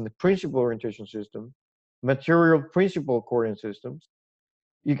stresses in the principal orientation system, material principal coordinate systems.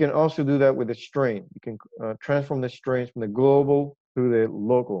 You can also do that with the strain. You can transform the strains from the global to the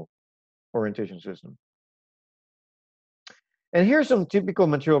local orientation system. And here are some typical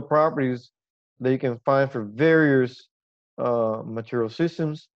material properties that you can find for various material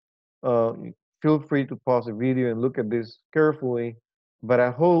systems. Feel free to pause the video and look at this carefully. But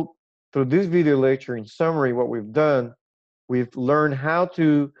I hope through this video lecture, in summary, what we've done, we've learned how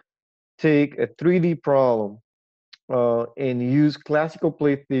to take a 3D problem and use classical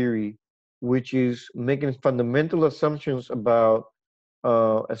plate theory, which is making fundamental assumptions about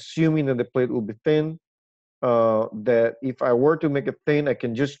assuming that the plate will be thin, that if I were to make a thin, I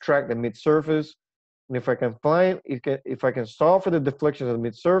can just track the mid surface. And if I can find, if I can solve for the deflection of the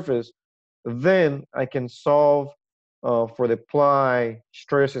mid surface, then I can solve for the ply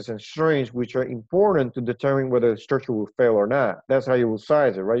stresses and strains, which are important to determine whether the structure will fail or not. That's how you will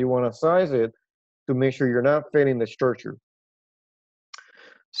size it, right? You want to size it to make sure you're not failing the structure.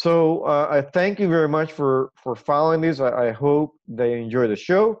 So I thank you very much for following this. I hope they enjoy the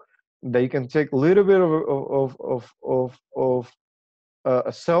show. That you can take a little bit of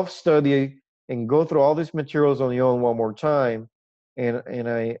a self study and go through all these materials on your own one more time. And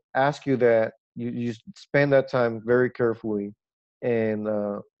I ask you that you spend that time very carefully. And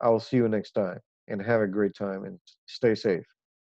I'll see you next time. And have a great time and stay safe.